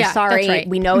here. And we're sorry. That's right.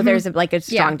 We know there's a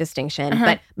strong distinction.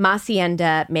 But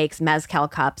Macienda makes mezcal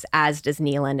cups, as does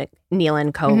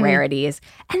Nealon Co-Rarities.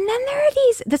 And then there are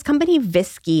this company,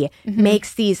 Visky,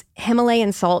 makes these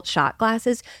Himalayan salt shot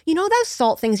glasses. You know those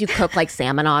salt things you cook like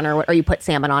salmon on or you put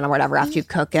salmon on or whatever after you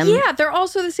cook them? Yeah, they're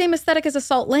also the same aesthetic as a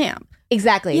salt lamp.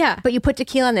 Exactly. Yeah. But you put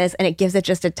tequila in this and it gives it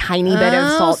just a tiny bit of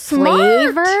salt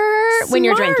flavor when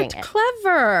you're drinking it.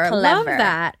 Clever. Love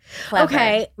that. Clever.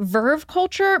 Okay. Verve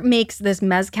Culture makes this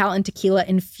mezcal and tequila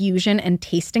infusion and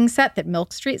tasting set that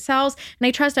Milk Street sells. And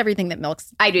I trust everything that Milk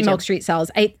Street sells.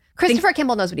 Christopher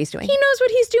Kimball knows what he's doing. He knows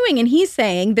what he's doing. And he's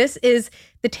saying this is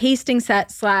the tasting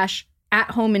set /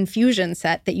 at-home infusion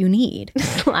set that you need.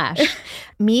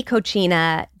 Mi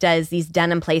Cochina does these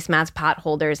denim placemats, pot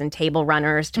holders, and table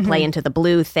runners to play into the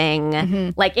blue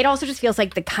thing. Like, it also just feels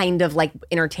like the kind of like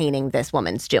entertaining this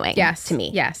woman's doing to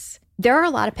me. Yes. There are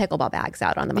a lot of pickleball bags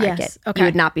out on the market. Yes. Okay. You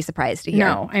would not be surprised to hear.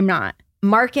 No, I'm not.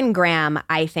 Mark and Graham,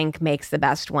 I think, makes the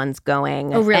best ones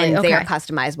going. Oh, really? And they are Okay.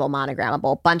 customizable,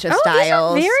 monogrammable, bunch of These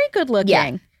styles. are very good looking.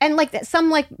 Yeah. And like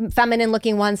some like feminine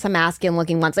looking ones, some masculine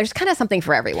looking ones. There's kind of something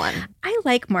for everyone. I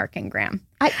like Mark and Graham.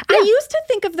 I used to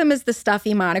think of them as the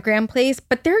stuffy monogram place,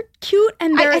 but they're cute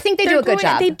and I think they do a good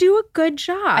job. They do a good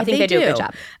job. I think they do a good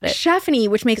job. Cheffany,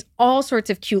 which makes all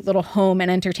sorts of cute little home and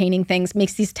entertaining things,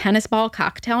 makes these tennis ball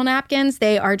cocktail napkins.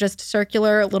 They are just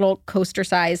circular little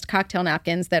coaster-sized cocktail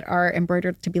napkins that are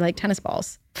embroidered to be like tennis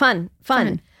balls. Fun.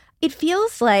 It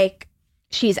feels like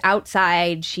she's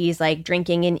outside. She's like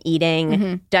drinking and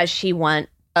eating. Does she want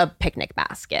a picnic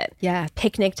basket? Yeah.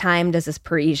 Picnic Time does this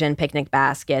Parisian picnic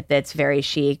basket that's very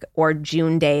chic. Or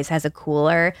June Days has a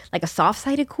cooler, like a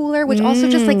soft-sided cooler, which also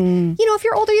just like, if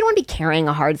you're older, you don't want to be carrying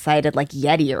a hard-sided like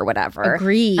Yeti or whatever.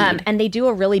 Agreed. And they do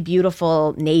a really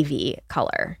beautiful navy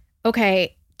color.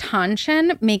 Okay.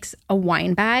 Tanshen makes a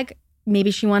wine bag.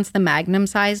 Maybe she wants the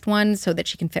magnum-sized one so that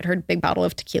she can fit her big bottle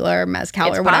of tequila or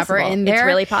mezcal or whatever in there. It's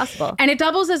really possible. And it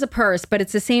doubles as a purse, but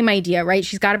it's the same idea, right?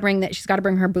 She's got to bring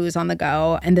her booze on the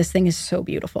go, and this thing is so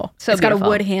beautiful. It's got a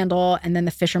wood handle and then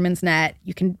the fisherman's net.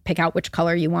 You can pick out which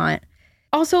color you want.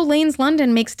 Also, Lane's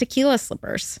London makes tequila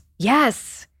slippers.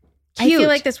 Yes. I feel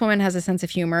like this woman has a sense of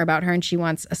humor about her, and she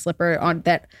wants a slipper on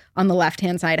the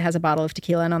left-hand side has a bottle of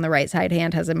tequila and on the right side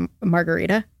hand has a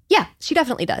margarita. Yeah, she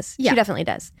definitely does. Yeah. She definitely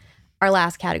does. Our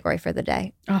last category for the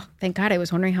day. Oh, thank God. I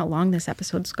was wondering how long this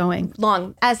episode's going.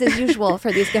 Long, as is usual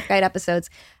for these gift guide episodes.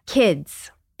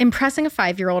 Kids. Impressing a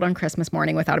 5-year-old on Christmas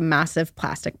morning without a massive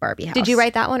plastic Barbie house. Did you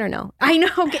write that one or no? I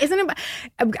know. Isn't it?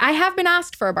 I have been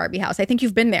asked for a Barbie house. I think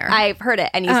you've been there. I've heard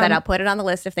it. And you said, I'll put it on the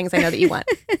list of things I know that you want.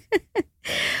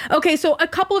 Okay, so a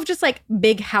couple of just like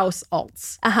big house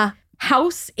alts.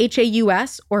 House,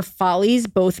 Haus, or Follies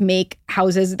both make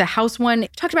houses. The House one,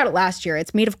 talked about it last year.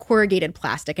 It's made of corrugated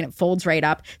plastic and it folds right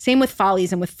up. Same with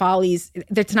Follies. And with Follies,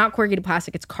 it's not corrugated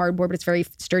plastic. It's cardboard, but it's very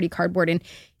sturdy cardboard. And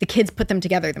the kids put them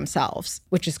together themselves,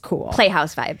 which is cool.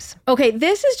 Playhouse vibes. Okay,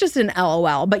 this is just an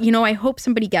LOL, but I hope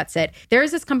somebody gets it. There is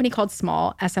this company called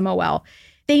Small, SMOL.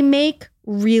 They make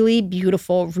really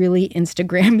beautiful, really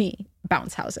Instagrammy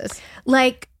bounce houses.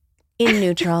 Like in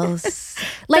neutrals.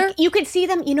 Like you could see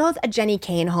them, a Jenny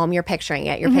Kane home, you're picturing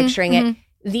it.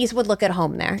 These would look at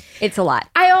home there. It's a lot.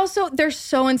 They're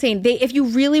so insane. If you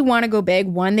really want to go big,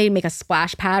 one, they make a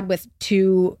splash pad with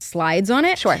 2 slides on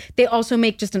it. Sure. They also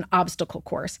make just an obstacle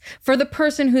course. For the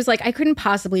person who's like, I couldn't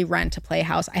possibly rent a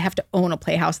playhouse. I have to own a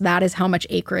playhouse. That is how much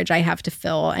acreage I have to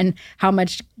fill and how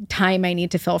much time I need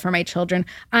to fill for my children.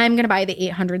 I'm going to buy the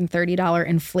 $830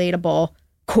 inflatable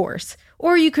course.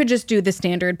 Or you could just do the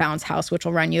standard bounce house, which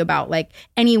will run you about like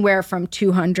anywhere from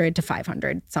 $200 to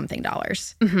 $500 something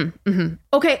dollars.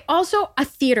 Okay, also a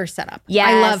theater setup. Yes.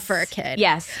 I love for a kid.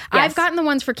 Yes. I've gotten the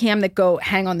ones for Cam that go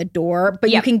hang on the door,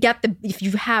 but you can get if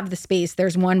you have the space,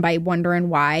 there's one by Wonder and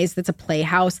Wise that's a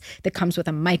playhouse that comes with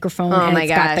a microphone and it's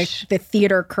got the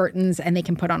theater curtains and they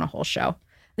can put on a whole show.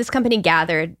 This company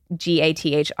Gathered,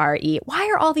 Gathre.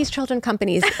 Why are all these children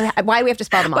companies? Why do we have to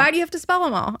spell them all? Why do you have to spell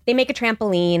them all? They make a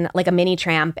trampoline, like a mini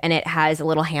tramp, and it has a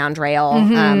little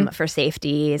handrail for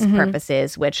safety's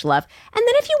purposes, which love. And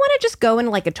then if you want to just go in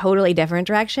like a totally different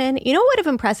direction, you know what would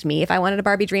have impressed me if I wanted a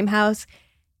Barbie dream house?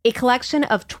 A collection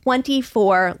of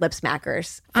 24 lip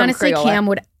smackers from Honestly, Crayola. Cam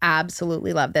would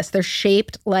absolutely love this. They're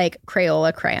shaped like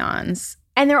Crayola crayons.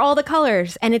 And they're all the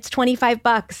colors, and it's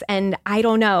 $25. And I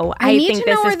don't know. I need think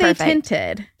to know this where is they perfect.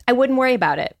 tinted. I wouldn't worry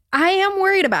about it. I am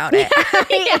worried about it.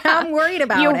 I'm worried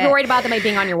about it. You're worried about them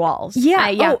being on your walls.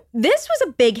 Yeah. Oh, this was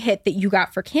a big hit that you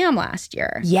got for Cam last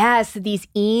year. Yes, these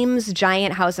Eames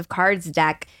giant House of Cards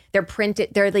deck. They're printed.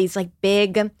 They're these like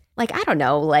big, like I don't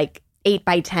know, like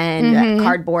 8x10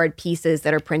 cardboard pieces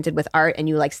that are printed with art, and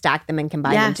you like stack them and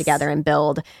combine them together and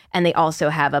build. And they also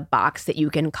have a box that you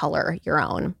can color your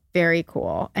own. Very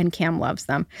cool. And Cam loves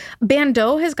them.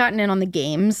 Bando has gotten in on the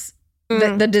games.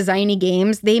 The designy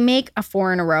games. They make a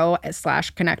 4 in a row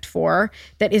 / Connect 4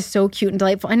 that is so cute and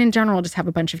delightful. And in general, just have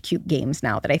a bunch of cute games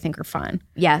now that I think are fun.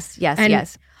 Yes.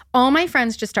 All my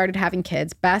friends just started having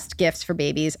kids. Best gifts for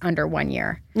babies under 1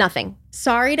 year. Nothing.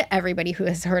 Sorry to everybody who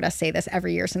has heard us say this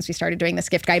every year since we started doing this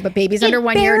gift guide, but babies under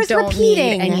 1 year don't need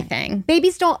anything.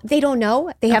 Babies don't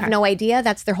know. They have no idea.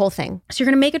 That's their whole thing. So you're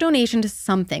going to make a donation to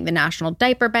something, the National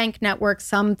Diaper Bank Network,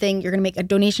 something. You're going to make a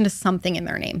donation to something in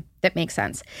their name that makes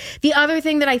sense. The other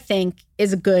thing that I think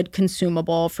is a good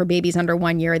consumable for babies under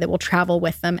 1 year that will travel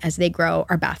with them as they grow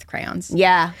are bath crayons.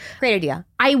 Yeah, great idea.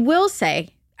 I will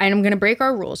say, and I'm going to break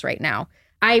our rules right now,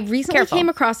 I recently came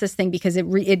across this thing because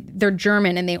they're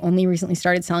German and they only recently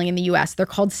started selling in the US. They're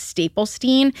called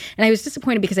Stapelstein. And I was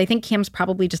disappointed because I think Cam's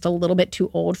probably just a little bit too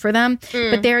old for them.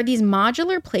 But they're these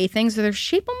modular playthings. They're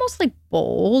shaped almost like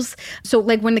bowls. So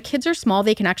like when the kids are small,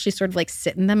 they can actually sort of like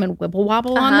sit in them and wibble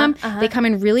wobble on them. They come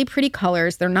in really pretty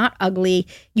colors. They're not ugly.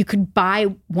 You could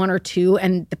buy 1 or 2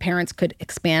 and the parents could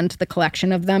expand the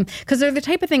collection of them. Because they're the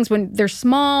type of things when they're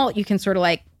small, you can sort of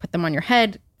like put them on your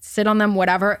head, sit on them,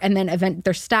 whatever, and then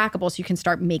they're stackable so you can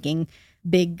start making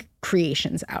big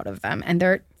creations out of them. And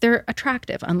they're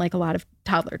attractive, unlike a lot of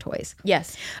toddler toys.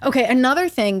 Yes. Okay, another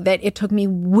thing that it took me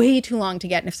way too long to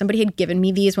get, and if somebody had given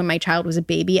me these when my child was a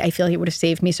baby, I feel like it would have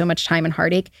saved me so much time and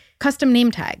heartache. Custom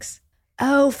name tags.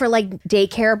 Oh, for like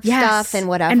daycare stuff and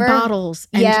whatever. And bottles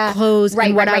and clothes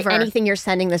and whatever. Right. Anything you're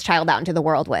sending this child out into the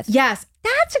world with. Yes.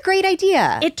 That's a great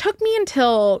idea. It took me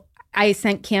until I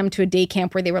sent Cam to a day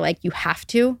camp where they were like, you have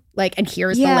to, like, and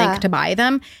here's the link to buy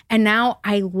them. And now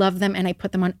I love them and I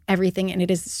put them on everything and it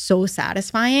is so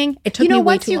satisfying. It took me way too long.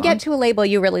 Once you get to a label,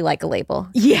 you really like a label.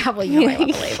 Yeah, well, I love a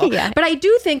label. But I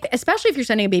do think, especially if you're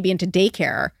sending a baby into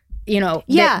daycare,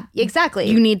 exactly.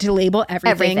 You need to label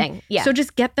everything. Yeah. So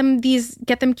just get them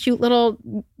cute little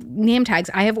name tags.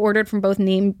 I have ordered from both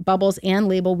Name Bubbles and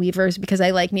Label Weavers because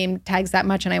I like name tags that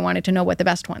much and I wanted to know what the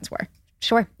best ones were.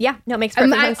 Sure. Yeah. No, it makes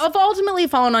perfect sense. I've ultimately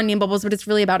fallen on neon bubbles, but it's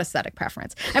really about aesthetic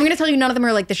preference. I'm going to tell you, none of them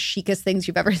are like the chicest things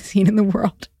you've ever seen in the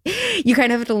world. You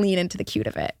kind of have to lean into the cute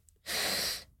of it.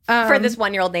 For this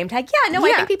 1-year-old name tag. Yeah, no,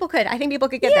 I think people could. I think people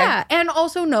could get there. Yeah, and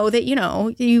also know that, you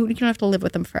don't have to live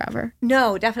with them forever.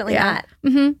 No, definitely not.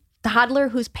 Mm-hmm. The toddler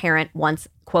whose parent wants,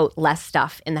 quote, less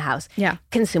stuff in the house. Yeah.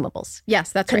 Consumables.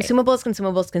 Yes, that's right.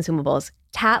 Consumables.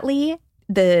 Tattly,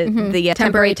 the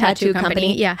temporary tattoo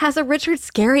company has a Richard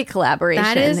Scarry collaboration.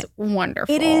 That is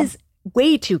wonderful. It is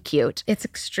way too cute. It's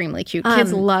extremely cute.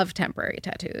 Kids love temporary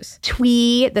tattoos.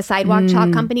 Twee, the sidewalk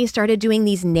chalk company, started doing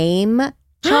these name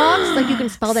chalks. Like you can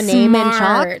spell the name in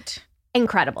chalk.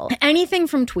 Incredible. Anything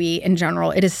from Twee in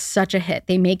general, it is such a hit.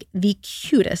 They make the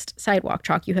cutest sidewalk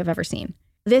chalk you have ever seen.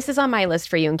 This is on my list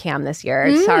for you and Cam this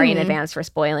year. Sorry in advance for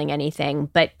spoiling anything.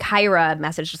 But Kyra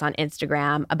messaged us on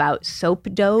Instagram about soap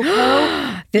dough.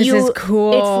 This is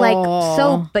cool. It's like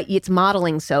soap, but it's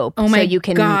modeling soap. Oh my so you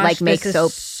can gosh, make this soap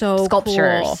is so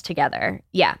sculptures cool. together.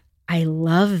 Yeah. I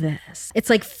love this. It's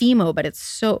like Fimo, but it's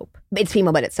soap. It's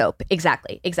Fimo, but it's soap.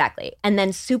 Exactly. And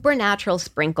then Supernatural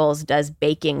Sprinkles does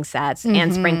baking sets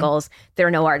and sprinkles. There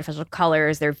are no artificial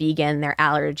colors. They're vegan. They're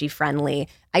allergy friendly.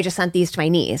 I just sent these to my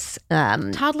niece.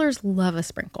 Toddlers love a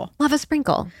sprinkle.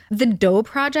 The Dough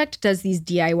Project does these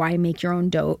DIY make your own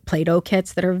Play-Doh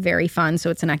kits that are very fun. So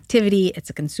it's an activity. It's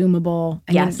a consumable.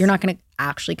 I mean, you're not going to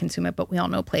actually consume it, but we all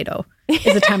know Play-Doh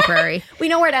is a temporary. We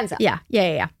know where it ends up.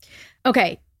 Yeah.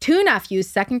 Okay. 2 nephews,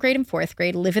 2nd grade and 4th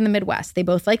grade, live in the Midwest. They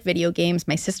both like video games.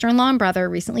 My sister-in-law and brother are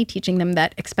recently teaching them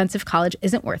that expensive college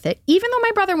isn't worth it, even though my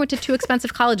brother went to 2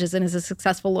 expensive colleges and is a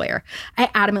successful lawyer. I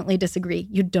adamantly disagree.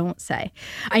 You don't say.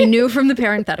 I knew from the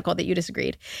parenthetical that you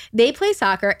disagreed. They play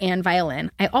soccer and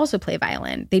violin. I also play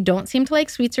violin. They don't seem to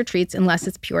like sweets or treats unless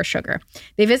it's pure sugar.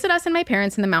 They visit us and my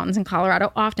parents in the mountains in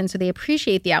Colorado often, so they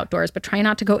appreciate the outdoors, but try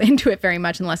not to go into it very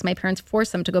much unless my parents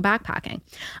force them to go backpacking.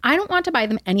 I don't want to buy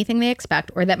them anything they expect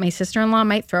or that my sister-in-law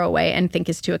might throw away and think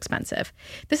is too expensive.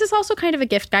 This is also kind of a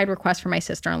gift guide request for my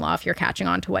sister-in-law if you're catching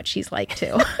on to what she's like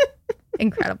too.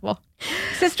 Incredible.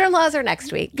 Sister-in-laws are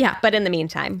next week. Yeah. But in the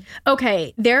meantime.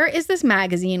 Okay, there is this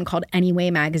magazine called Anyway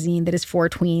Magazine that is for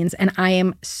tweens, and I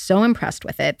am so impressed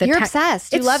with it. You're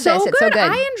obsessed. You love this. It's so good.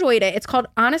 I enjoyed it. It's called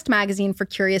Honest Magazine for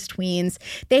Curious Tweens.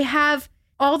 They have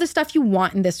all the stuff you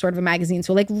want in this sort of a magazine.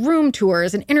 So like room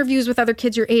tours and interviews with other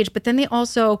kids your age. But then they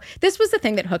also, this was the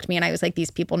thing that hooked me. And I was like, these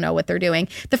people know what they're doing.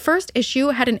 The first issue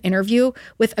had an interview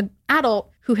with an adult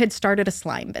who had started a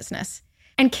slime business.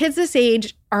 And kids this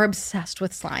age are obsessed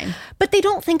with slime. But they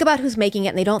don't think about who's making it,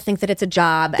 and they don't think that it's a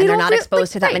job, and they're not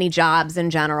exposed to that many jobs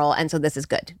in general. And so this is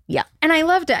good. Yeah. And I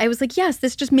loved it. I was like, yes,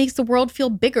 this just makes the world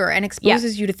feel bigger and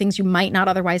exposes you to things you might not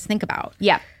otherwise think about.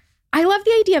 Yeah. I love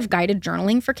the idea of guided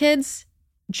journaling for kids.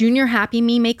 Junior Happy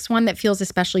Me makes one that feels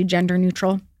especially gender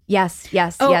neutral. Yes.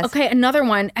 Okay, another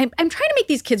one. I'm trying to make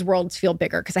these kids' worlds feel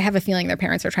bigger because I have a feeling their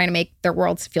parents are trying to make their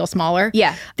worlds feel smaller.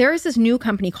 Yeah. There is this new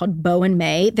company called Bo and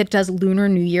May that does Lunar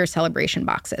New Year celebration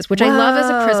boxes, which I love as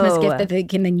a Christmas gift that they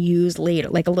can then use later,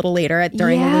 like a little later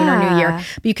during the Lunar New Year.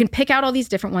 But you can pick out all these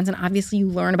different ones, and obviously you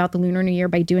learn about the Lunar New Year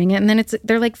by doing it, and then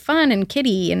they're like fun and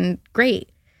kiddie and great.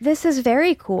 This is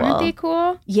very cool. Aren't they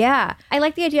cool? Yeah. I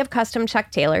like the idea of custom Chuck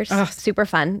Taylors. Super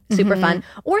fun.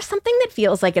 Or something that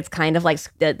feels like it's kind of like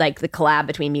the collab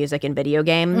between music and video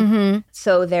game.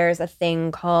 So there's a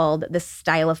thing called the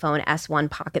Stylophone S1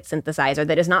 pocket synthesizer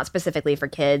that is not specifically for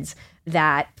kids,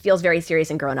 that feels very serious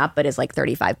and grown up, but is like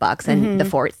 $35 and the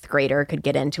 4th grader could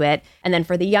get into it. And then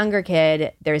for the younger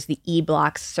kid, there's the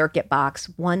E-Blox Circuit Box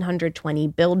 120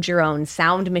 build your own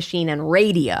sound machine and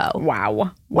radio.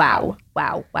 Wow.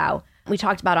 We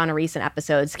talked about on a recent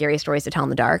episode, Scary Stories to Tell in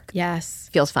the Dark. Yes.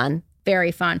 Feels fun.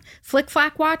 Very fun. Flick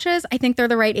Flack watches. I think they're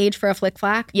the right age for a Flick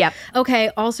Flack. Yep.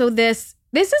 Okay. Also, this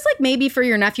is like maybe for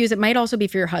your nephews. It might also be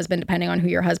for your husband, depending on who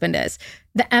your husband is.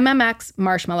 The MMX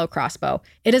Marshmallow Crossbow.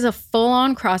 It is a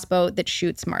full-on crossbow that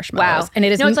shoots marshmallows. Wow. And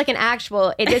it is it's like an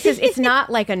actual. It's not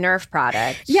like a Nerf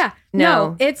product. Yeah.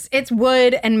 No. It's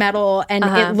wood and metal, and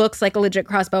it looks like a legit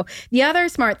crossbow. The other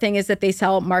smart thing is that they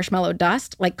sell marshmallow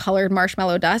dust, like colored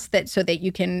marshmallow dust, so that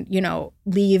you can,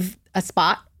 leave a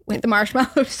spot with the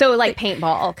marshmallows. So like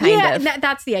paintball kind of. Yeah,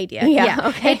 that's the idea. Yeah.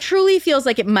 Okay. It truly feels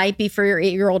like it might be for your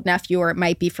 8-year-old nephew, or it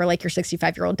might be for like your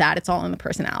 65-year-old dad. It's all in the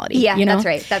personality. Yeah,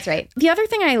 that's right. The other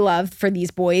thing I love for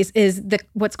these boys is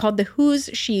what's called the Who's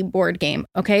She board game.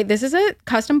 Okay, this is a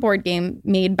custom board game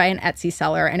made by an Etsy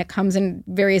seller, and it comes in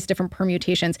various different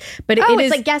permutations. But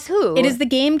it's like Guess Who. It is the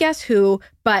game Guess Who,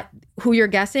 but who you're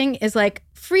guessing is like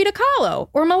Frida Kahlo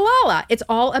or Malala. It's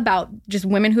all about just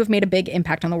women who have made a big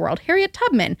impact on the world. Harriet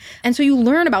Tubman. And so you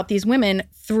learn about these women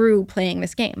through playing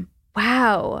this game.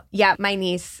 Wow. Yeah, my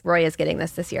niece, Roy, is getting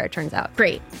this year, it turns out.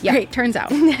 Great. Yeah. Great. Turns out.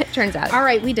 Turns out. All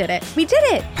right, we did it. We did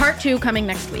it. Part 2 coming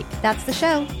next week. That's the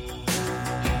show.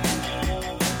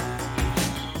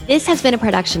 This has been a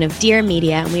production of Dear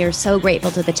Media, and we are so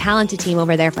grateful to the talented team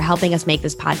over there for helping us make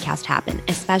this podcast happen,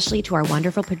 especially to our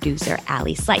wonderful producer,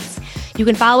 Allie Slice. You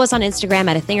can follow us on Instagram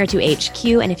at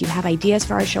athingertwohq, and if you have ideas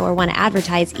for our show or want to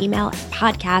advertise, email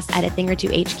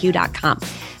podcast@athingertwohq.com.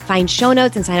 Find show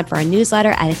notes and sign up for our newsletter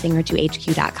at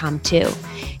athingertwohq.com too.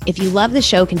 If you love the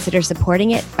show, consider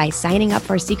supporting it by signing up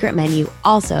for our secret menu,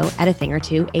 also at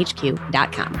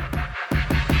athingertwohq.com.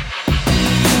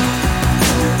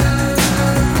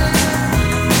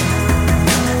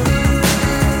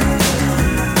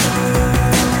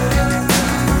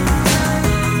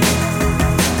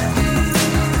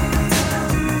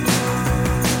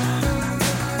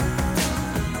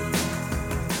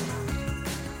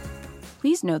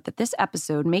 Please note that this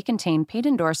episode may contain paid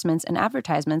endorsements and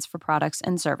advertisements for products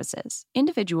and services.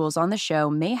 Individuals on the show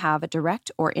may have a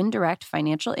direct or indirect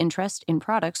financial interest in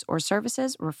products or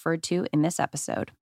services referred to in this episode.